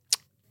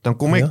 dan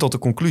kom ik tot de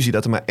conclusie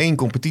dat er maar 1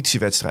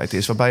 competitiewedstrijd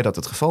is... waarbij dat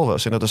het geval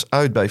was. En dat is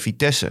uit bij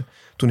Vitesse.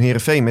 Toen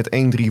Heerenveen met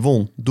 1-3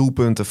 won.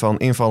 Doelpunten van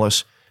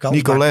invallers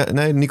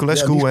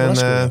Nicolescu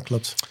en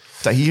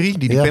Tahiri.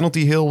 Die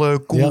penalty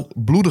heel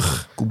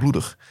koelbloedig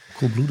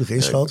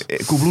inschoot.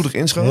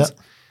 Ja.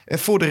 En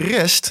voor de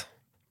rest...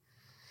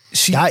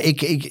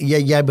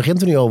 Jij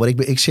begint er nu over.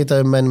 Ik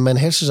zit mijn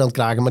hersens aan het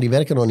kraken, maar die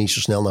werken nog niet zo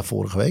snel naar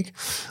vorige week.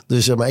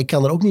 Dus maar ik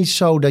kan er ook niet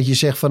zo dat je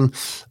zegt van...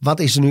 wat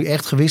is er nu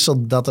echt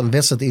gewisseld dat een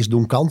wedstrijd is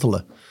doen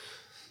kantelen?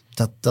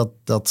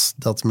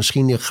 Dat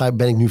misschien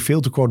ben ik nu veel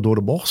te kort door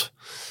de bocht.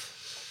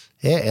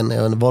 En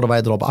dan worden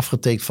wij erop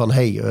afgetikt van...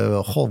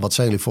 wat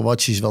zijn jullie voor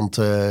watjes? Want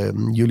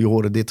jullie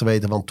horen dit te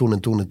weten van toen en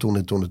toen en toen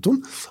en toen en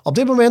toen. Op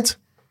dit moment...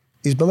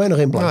 is bij mij nog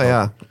in blanco. Nou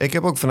ja, ik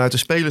heb ook vanuit de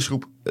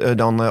spelersgroep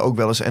dan ook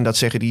wel eens... en dat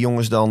zeggen die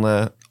jongens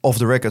dan off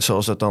the record,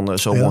 zoals dat dan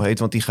zo mooi heet.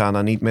 Want die gaan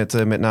dan niet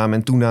met naam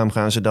en toenaam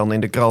gaan ze dan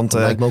in de krant.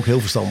 Dat lijkt me ook heel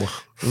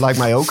verstandig. Lijkt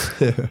mij ook.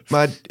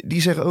 Maar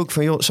die zeggen ook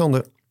van, joh,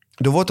 Sander...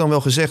 er wordt dan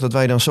wel gezegd dat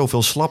wij dan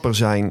zoveel slapper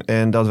zijn...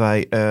 en dat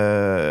wij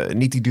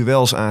niet die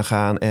duels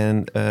aangaan...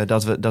 en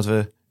dat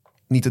we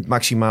niet het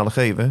maximale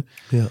geven.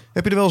 Ja.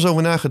 Heb je er wel eens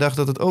over nagedacht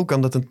dat het ook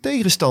kan... dat een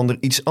tegenstander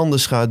iets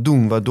anders gaat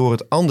doen... waardoor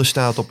het anders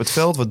staat op het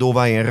veld... waardoor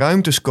wij in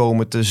ruimtes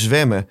komen te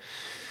zwemmen...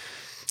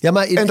 Ja,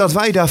 maar en dat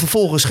wij daar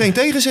vervolgens geen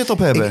tegenzet op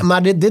hebben.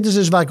 Maar dit is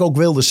dus waar ik ook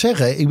wilde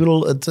zeggen. Ik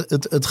bedoel,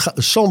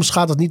 soms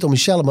gaat het niet om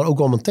jezelf, maar ook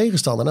om een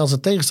tegenstander. En als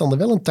een tegenstander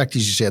wel een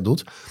tactische zet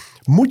doet...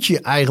 moet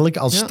je eigenlijk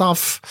als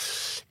staf...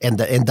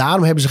 En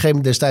daarom hebben ze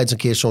destijds een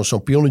keer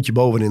zo'n pionnetje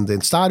boven in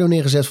het stadion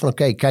neergezet. Van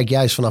oké, kijk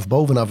jij eens vanaf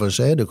bovenaf eens,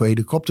 de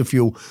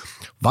helikopterview.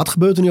 Wat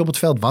gebeurt er nu op het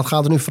veld? Wat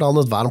gaat er nu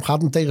veranderen? Waarom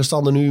gaat een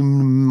tegenstander nu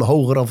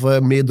hoger of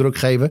meer druk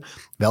geven?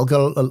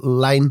 Welke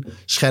lijn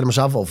schermen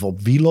ze af? Of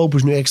op wie lopen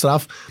ze nu extra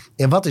af?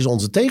 En wat is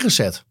onze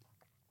tegenzet?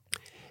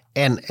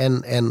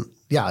 En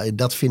ja,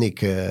 dat vind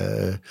ik...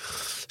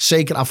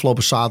 zeker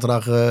afgelopen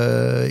zaterdag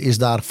is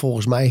daar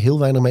volgens mij heel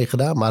weinig mee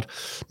gedaan. Maar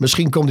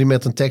misschien komt hij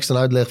met een tekst en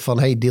uitleg van...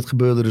 hey, dit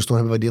gebeurde, dus toen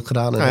hebben wij dit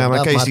gedaan. En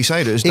maar Kees die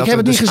zei dus dat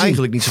er dus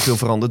eigenlijk niet zoveel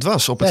veranderd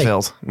was op het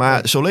veld.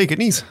 Maar zo leek het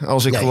niet.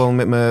 Als ik gewoon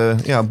met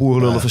mijn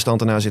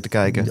boerenlullenverstand ernaar zit te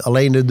kijken.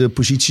 Alleen de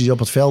posities op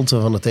het veld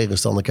van de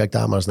tegenstander, kijk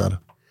daar maar eens naar.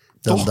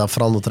 Dan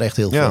verandert er echt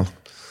heel veel.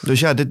 Dus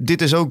ja,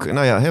 dit is ook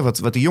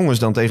wat die jongens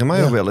dan tegen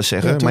mij ook wel eens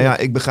zeggen. Maar ja,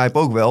 ik begrijp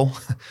ook wel,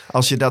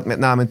 als je dat met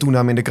naam en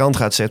toenaam in de krant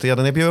gaat zetten, ja,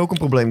 dan heb je ook een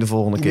probleem de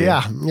volgende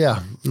keer.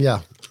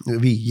 Ja.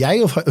 Wie?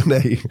 Jij of...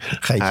 Nee,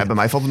 geintje. Ja, bij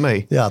mij valt het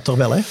mee. Ja, toch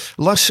wel, hè?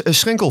 Lars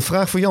Schenkel,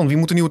 vraag voor Jan. Wie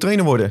moet de nieuwe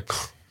trainer worden?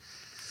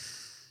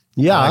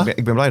 Ja. Nou,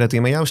 ik ben blij dat hij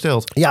hem aan jou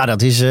stelt. Ja,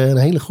 dat is een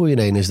hele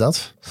goede een, is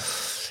dat.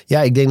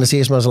 Ja, ik denk dat ze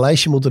eerst maar eens een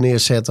lijstje moeten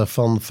neerzetten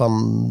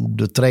van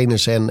de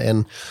trainers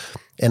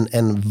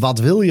en wat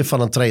wil je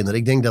van een trainer?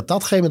 Ik denk dat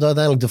datgene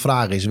uiteindelijk de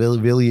vraag is.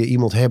 Wil je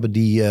iemand hebben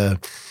die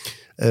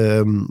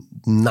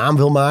naam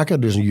wil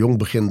maken, dus een jong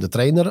beginnende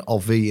trainer?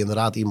 Of wil je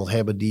inderdaad iemand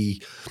hebben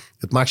die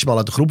het maximaal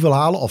uit de groep wil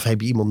halen? Of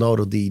heb je iemand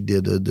nodig die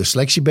de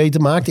selectie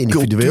beter maakt,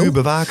 individueel?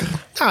 Cultuurbewaker.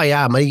 Nou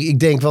ja, maar ik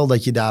denk wel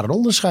dat je daar een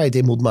onderscheid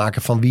in moet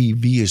maken van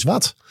wie is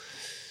wat.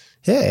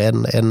 Ja,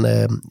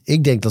 en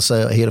ik denk dat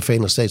Heerenveen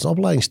nog steeds een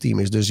opleidingsteam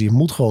is. Dus je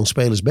moet gewoon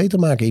spelers beter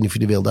maken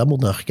individueel. Daar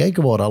moet naar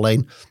gekeken worden.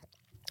 Alleen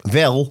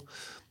wel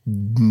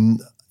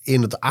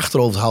in het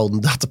achterhoofd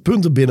houden dat de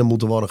punten binnen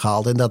moeten worden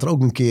gehaald. En dat er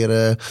ook een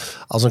keer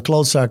als een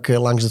klootzak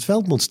langs het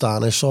veld moet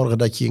staan. En zorgen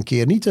dat je een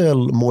keer niet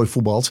mooi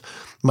voetbalt.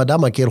 Maar dan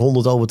maar een keer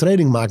 100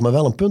 overtredingen maakt. Maar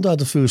wel een punt uit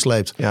het vuur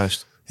sleept.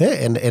 Juist.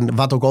 En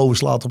wat ook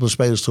overslaat op een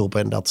spelerstroep.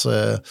 En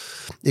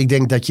ik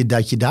denk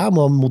dat je daar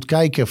maar moet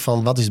kijken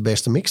van wat is de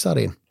beste mix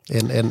daarin.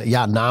 En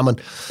ja, namen.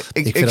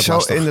 Ik zou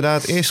lastig.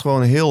 Inderdaad eerst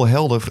gewoon heel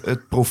helder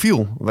het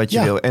profiel wat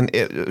je wil. En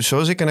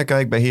zoals ik er naar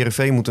kijk, bij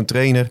Heerenveen moet een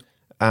trainer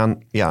aan,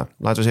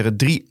 laten we zeggen,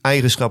 3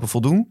 eigenschappen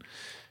voldoen.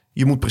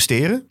 Je moet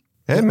presteren.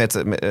 Hè, met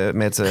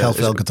geldt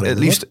voor elke trainer.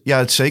 Het liefst, ja,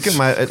 het zeker.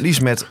 Maar het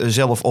liefst met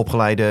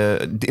zelfopgeleide,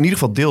 in ieder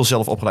geval deels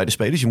zelfopgeleide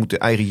spelers. Je moet de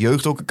eigen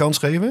jeugd ook een kans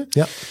geven.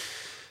 Ja.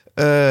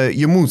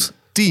 Je moet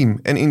team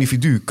en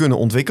individu kunnen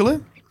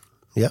ontwikkelen.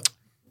 Ja.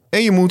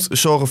 En je moet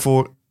zorgen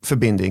voor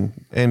verbinding.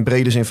 In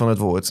brede zin van het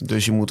woord.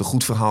 Dus je moet een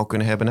goed verhaal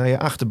kunnen hebben naar je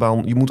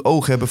achterban. Je moet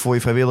oog hebben voor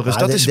je vrijwilligers.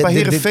 Dat is bij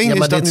Heerenveen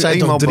is dat nu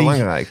eenmaal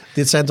belangrijk.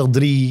 Dit zijn toch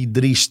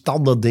drie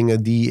standaard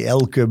dingen die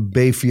elke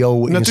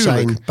BVO in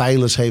zijn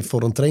pijlers heeft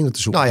voor een trainer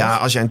te zoeken. Nou ja,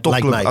 als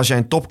jij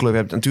een topclub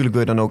hebt, natuurlijk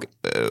wil je dan ook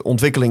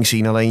ontwikkeling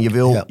zien. Alleen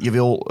je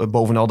wil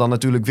bovenal dan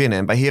natuurlijk winnen.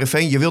 En bij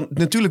Heerenveen,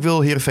 natuurlijk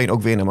wil Heerenveen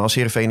ook winnen. Maar als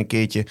Heerenveen een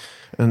keertje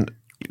een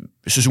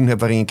seizoen hebt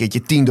waarin je een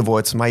keertje 10e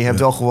wordt, maar je hebt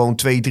wel gewoon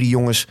 2-3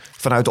 jongens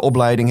vanuit de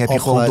opleiding heb je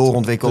gewoon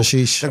doorontwikkeld.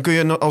 Precies. Dan kun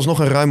je alsnog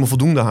een ruime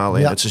voldoende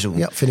halen in het seizoen.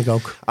 Ja, vind ik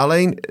ook.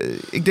 Alleen,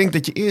 ik denk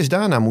dat je eerst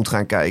daarna moet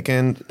gaan kijken.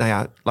 En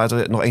laten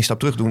we nog 1 stap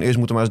terug doen. Eerst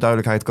moet er maar eens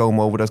duidelijkheid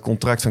komen over dat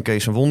contract van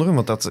Kees van Wonderen.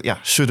 Want dat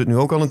suddert nu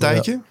ook al een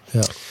tijdje.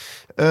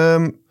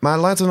 Ja. Maar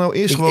laten we nou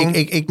eerst gewoon...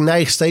 Ik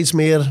neig steeds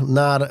meer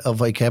naar,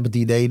 of ik heb het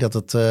idee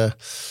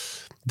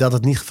dat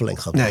het niet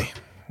verlengd gaat worden.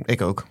 Nee,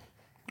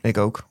 ik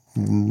ook.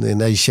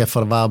 Nee, chef,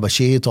 van waar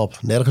baseer je het op?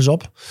 Nergens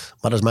op.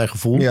 Maar dat is mijn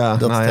gevoel. Ja,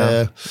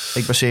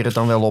 ik baseer het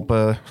dan wel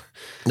op...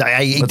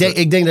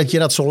 ik denk dat je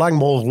dat zo lang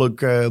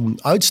mogelijk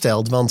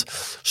uitstelt. Want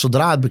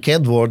zodra het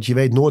bekend wordt, je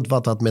weet nooit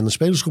wat dat met een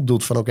spelersgroep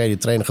doet. Van oké, de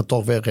trainer gaat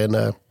toch weg en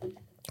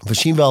we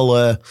zien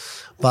wel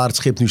waar het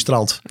schip nu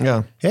strandt.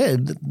 Ja.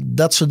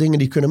 Dat soort dingen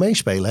die kunnen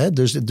meespelen. Hè?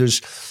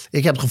 Dus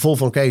ik heb het gevoel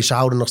van oké, ze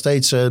houden nog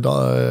steeds in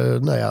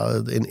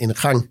de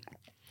gang.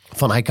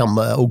 Van hij kan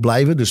ook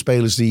blijven. De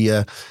spelers die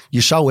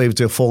je zou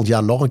eventueel volgend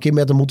jaar nog een keer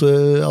met hem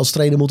als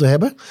trainer moeten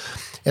hebben.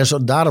 En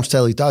daarom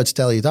stel je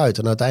het uit.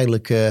 En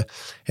uiteindelijk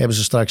hebben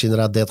ze straks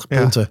inderdaad 30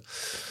 punten.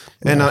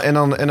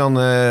 En dan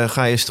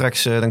ga je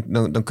straks,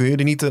 dan kun je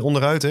er niet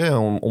onderuit. Hè?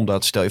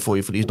 Omdat stel je voor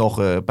je verliest nog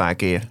een paar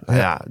keer.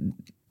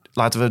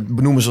 Laten we het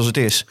benoemen zoals het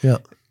is. Ja.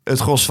 Het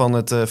gros van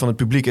het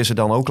publiek is er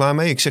dan ook klaar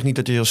mee. Ik zeg niet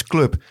dat je als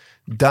club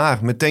daar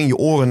meteen je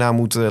oren naar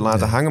moet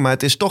laten hangen. Maar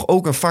het is toch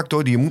ook een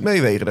factor die je moet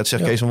meewegen. Dat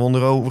zegt Kees van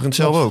Wonderen overigens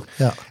zelf ook.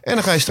 Ja. En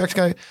dan ga je straks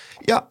kijken.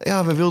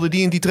 Ja, we wilden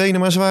die en die trainen,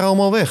 maar ze waren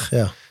allemaal weg.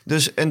 Ja.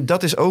 Dus, en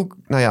dat is ook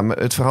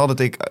het verhaal dat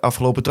ik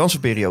afgelopen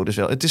transferperiodes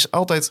wel. Het is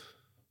altijd,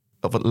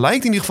 of het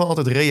lijkt in ieder geval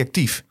altijd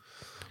reactief.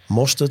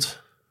 Moest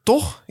het?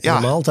 Toch? Ja.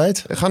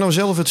 Altijd. Ga nou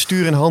zelf het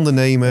stuur in handen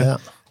nemen. Ja.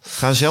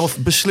 Ga zelf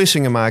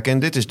beslissingen maken. En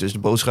dit is dus de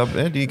boodschap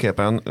die ik heb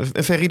aan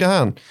Ferry de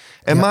Haan.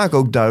 En maak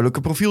ook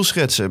duidelijke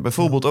profielschetsen.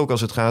 Bijvoorbeeld ook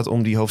als het gaat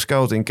om die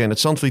hoofdscouting Kenneth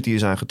Zandvliet die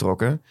is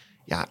aangetrokken.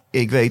 Ja,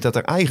 ik weet dat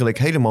er eigenlijk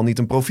helemaal niet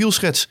een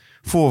profielschets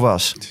voor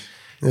was.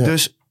 Ja.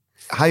 Dus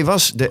hij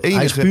was de enige...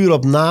 Hij is puur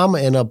op naam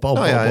en op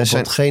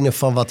hetgene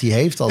van wat hij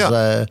heeft als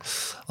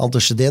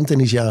antecedent en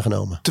is hij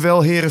aangenomen.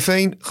 Terwijl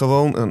Heerenveen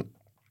gewoon een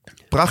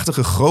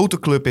prachtige grote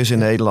club is in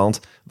Nederland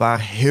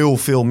waar heel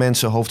veel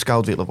mensen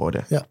hoofdscout willen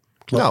worden. Ja.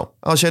 Klopt. Nou,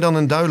 als jij dan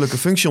een duidelijke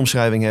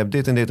functieomschrijving hebt,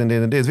 dit en dit en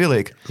dit en dit wil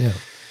ik. Ja.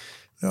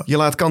 Ja. Je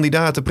laat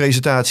kandidaten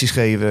presentaties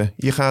geven.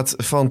 Je gaat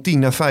van 10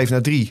 naar 5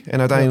 naar 3 en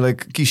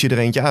uiteindelijk kies je er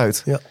eentje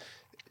uit. Ja.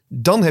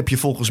 Dan heb je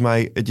volgens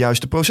mij het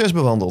juiste proces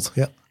bewandeld.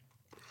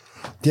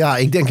 Ja,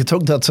 ik denk het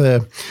ook dat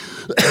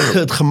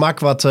het gemak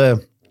wat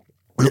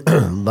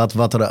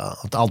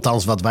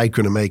althans wat wij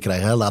kunnen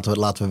meekrijgen. Hè?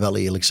 Laten we wel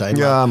eerlijk zijn.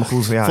 Ja, maar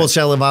goed. Ja. Voor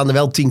hetzelfde waren er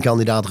wel 10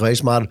 kandidaten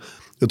geweest, maar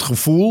het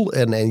gevoel,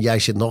 en jij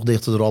zit nog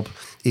dichter erop,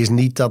 is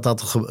niet dat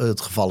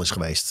het geval is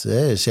geweest.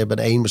 Hè? Ze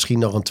hebben misschien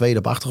nog een tweede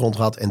op achtergrond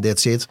gehad en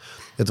that's it.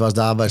 Het was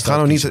daar bij. Ga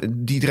nog niet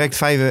die direct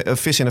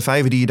vis in de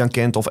vijver die je dan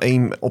kent of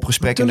één op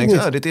gesprek en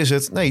denkt, dit is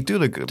het. Nee,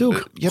 tuurlijk.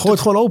 Gooi het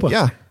gewoon open.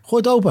 Ja.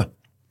 Gooi het open.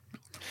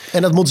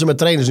 En dat moeten ze met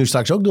trainers nu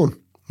straks ook doen.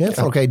 Ja,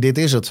 van oké, dit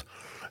is het.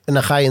 En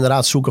dan ga je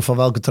inderdaad zoeken van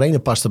welke trainer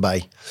past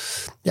erbij.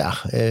 Ja,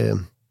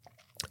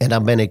 en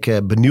dan ben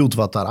ik benieuwd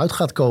wat daaruit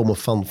gaat komen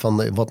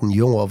van wat een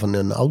jonge of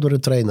een oudere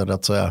trainer.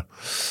 Dat,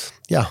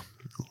 ik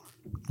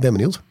ben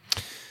benieuwd.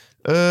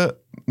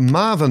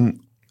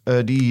 Maven,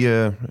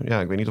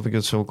 ik weet niet of ik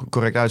het zo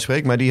correct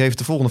uitspreek, maar die heeft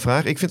de volgende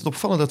vraag. Ik vind het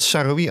opvallend dat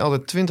Saroui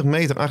altijd 20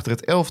 meter achter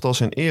het elftal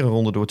zijn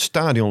ereronde door het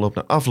stadion loopt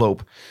naar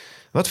afloop.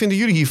 Wat vinden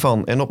jullie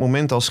hiervan? En op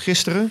momenten als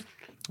gisteren,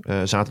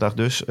 zaterdag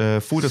dus,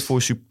 voert het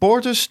voor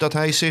supporters dat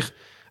hij zich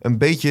een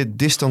beetje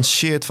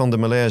distancieert van de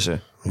malaise.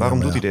 Waarom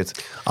doet hij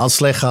dit? Als het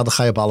slecht gaat, dan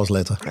ga je op alles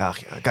letten. Ja,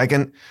 kijk,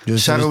 en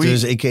dus Saroui...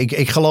 Dus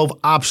ik geloof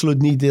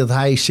absoluut niet dat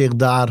hij zich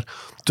daar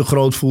te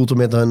groot voelt om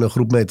met een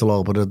groep mee te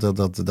lopen.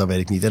 Dat weet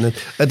ik niet. En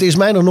het is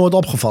mij nog nooit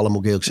opgevallen, moet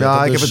ik eerlijk zeggen.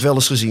 Ja, ik heb het wel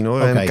eens gezien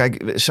hoor. Okay. En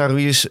kijk,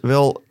 Saroui is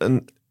wel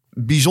een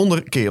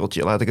bijzonder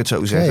kereltje, laat ik het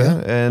zo zeggen.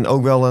 Ja. En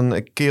ook wel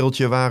een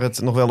kereltje waar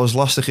het nog wel eens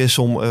lastig is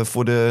om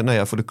voor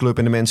de club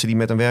en de mensen die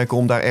met hem werken,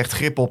 om daar echt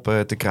grip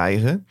op te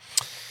krijgen.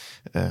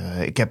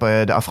 Ik heb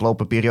de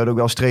afgelopen periode ook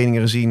wel eens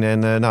trainingen gezien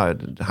en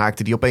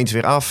haakte die opeens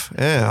weer af.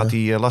 Had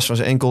hij last van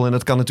zijn enkel en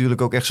dat kan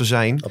natuurlijk ook echt zo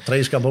zijn. Op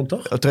trainingskamp ook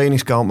toch? Op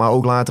trainingskamp, maar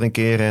ook later een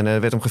keer. En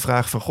werd hem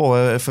gevraagd van,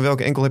 van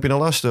welke enkel heb je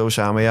nou last,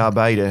 Osama? Ja,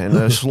 beide.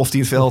 En sloft hij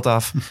het veld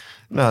af.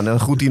 Nou, dan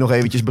groet hij nog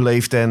eventjes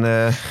beleefd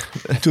en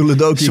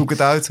zoek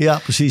het uit. Ja,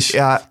 precies.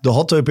 Ja, de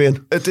hot tub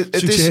in.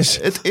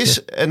 Het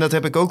is, en dat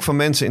heb ik ook van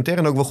mensen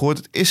intern ook wel gehoord,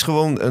 het is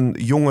gewoon een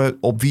jongen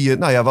op wie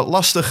je wat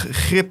lastig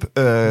grip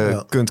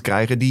kunt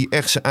krijgen, die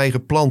echt zijn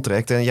eigen plan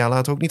trekt. En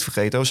laten we ook niet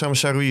vergeten, Osama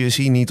Saroui is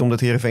hier niet omdat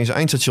Heerenveen zijn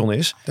eindstation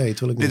is. Nee,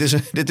 tuurlijk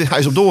niet. Hij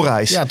is op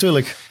doorreis. Ja,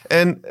 tuurlijk.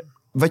 En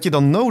wat je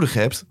dan nodig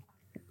hebt,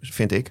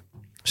 vind ik,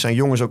 zijn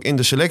jongens ook in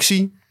de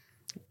selectie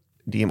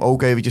die hem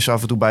ook eventjes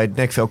af en toe bij het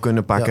nekvel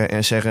kunnen pakken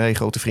en zeggen, hey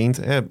grote vriend,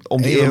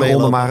 om die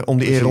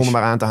ereronde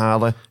maar aan te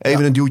halen.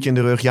 Even een duwtje in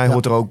de rug, jij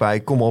hoort er ook bij,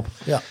 kom op.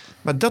 Ja.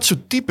 Maar dat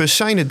soort types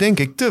zijn er denk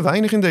ik te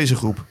weinig in deze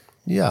groep.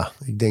 Ja,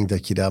 ik denk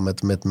dat je daar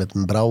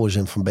met Brouwers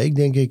en Van Beek,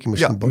 denk ik.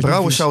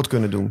 Brouwers zou het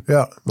kunnen doen.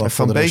 Ja, maar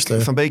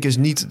Van Beek is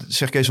niet,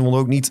 zegt Kees van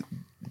Wonder ook niet,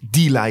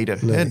 die leider.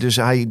 Nee. Hè? Dus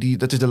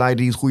dat is de leider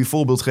die het goede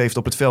voorbeeld geeft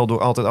op het veld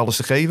door altijd alles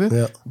te geven.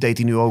 Ja. Deed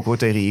hij nu ook hoor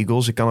tegen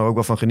Eagles. Ik kan er ook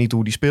wel van genieten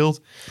hoe die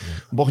speelt. Ja.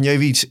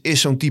 Bogniewicz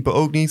is zo'n type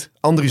ook niet.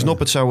 Andries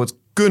Noppert zou het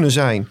kunnen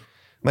zijn.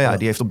 Maar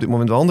die heeft op dit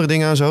moment wel andere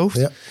dingen aan zijn hoofd.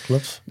 Ja,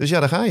 klopt. Dus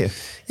daar ga je.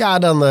 Ja,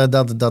 dan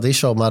dat is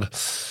zo. Maar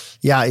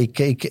ja,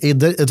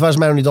 het was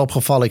mij nog niet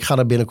opgevallen. Ik ga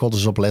er binnenkort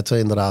eens op letten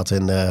inderdaad.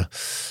 En de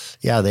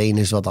een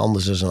is wat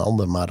anders dan een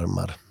ander.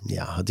 Maar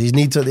ja, het is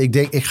niet.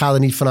 Ik ga er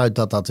niet vanuit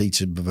dat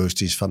iets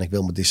bewust is van ik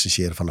wil me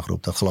distancieren van de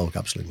groep. Dat geloof ik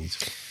absoluut niet.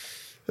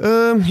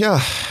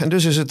 En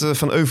dus is het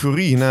van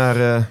euforie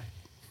naar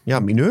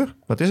mineur.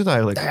 Wat is het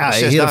eigenlijk? Ja,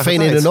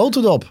 Heerenveen in de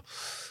notendop.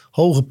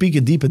 Hoge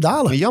pieken, diepe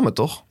dalen. Jammer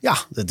toch? Ja,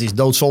 het is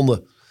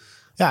doodzonde.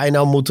 Ja, en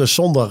nou moet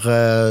zondag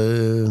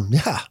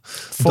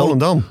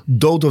Volendam.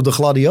 Dood op de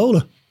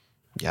gladiolen.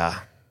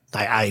 Ja.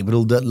 Nou ja, ik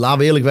bedoel, laten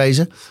we eerlijk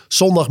wezen.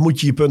 Zondag moet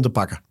je punten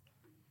pakken.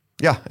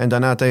 Ja, en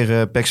daarna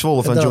tegen PEC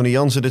Zwolle van Johnny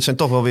Jansen. Dit zijn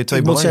toch wel weer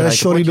twee belangrijke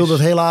potjes. Johnny doet het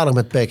heel aardig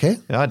met PEC, hè?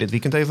 Ja, dit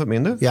weekend even wat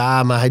minder.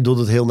 Ja, maar hij doet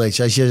het heel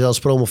netjes. Als je als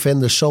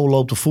promovendus zo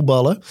loopt te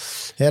voetballen,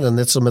 dan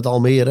net zoals met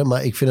Almere.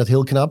 Maar ik vind het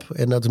heel knap.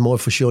 En dat is mooi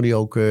voor Johnny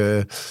ook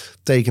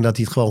teken dat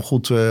hij het gewoon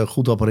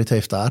goed op rit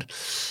heeft daar.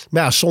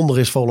 Maar ja, zondag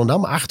is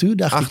Volendam. 8 uur,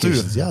 dacht ik. 8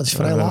 uur. Ja, het is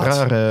vrij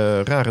laat.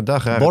 Rare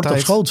dag, rare bord tijd.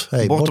 Op schoot.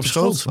 Hey, bord op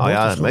schoot. Nou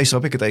ja, meestal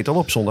heb ik het eten al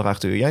op zondag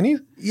 8 uur. Jij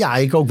niet? Ja,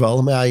 ik ook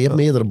wel. Maar je hebt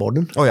meerdere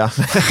borden. Oh ja.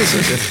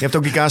 Je hebt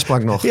ook die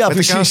kaasplank nog. Ja, met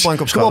precies. De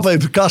kaasplank op schoot. Kom op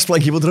even,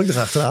 kaasplankje wordt druk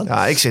erachteraan.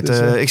 Ja,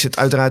 ik zit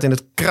uiteraard in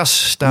het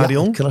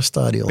Krasstadion. Ja,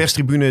 Krasstadion.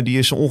 Perstribune die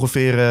is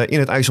ongeveer in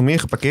het IJsselmeer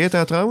geparkeerd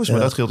daar trouwens. Maar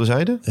dat geldt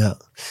terzijde. Ja,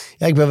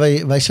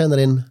 wij zijn er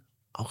in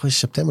augustus,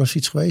 september of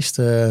iets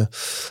geweest.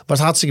 Was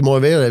hartstikke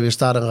mooi weer. We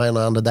staan er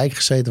aan de dijk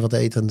gezeten wat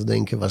eten en te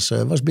denken.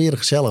 Was beren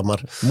gezellig.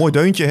 Maar mooi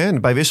deuntje hè,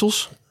 bij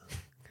wissels.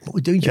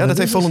 Mooi deuntje. Ja, dat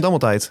heeft Volendam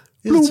altijd.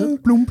 Ploem,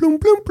 ploem, ploem, ploem,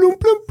 ploem,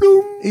 ploem,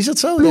 ploem. Is dat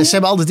zo? Ja, ze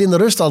hebben altijd in de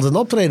rust altijd een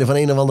optreden van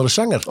een of andere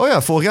zanger. Oh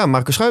ja, vorig jaar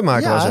Marcus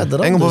Schuitmaker was er.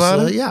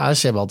 Engelbewaarder. Dus,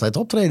 ze hebben altijd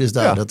optredens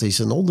daar. Ja. Dat is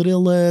een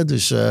onderdeel.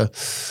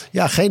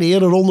 Geen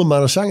ereronde,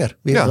 maar een zanger.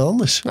 Weer wat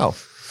anders. Nou,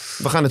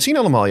 we gaan het zien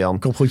allemaal, Jan.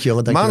 Kom goed,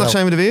 jongen. Maandag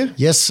zijn we er weer.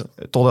 Yes.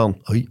 Tot dan.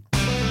 Hoi.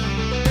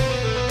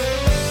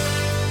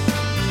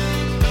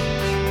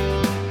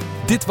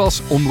 Dit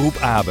was Omroep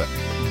Abe,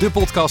 de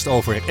podcast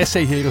over SC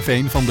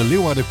Heerenveen van de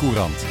Leeuwarden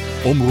Courant.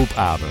 Omroep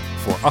Abe,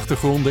 voor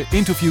achtergronden,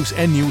 interviews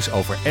en nieuws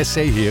over SC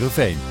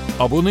Heerenveen.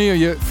 Abonneer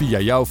je via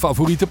jouw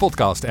favoriete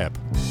podcast-app.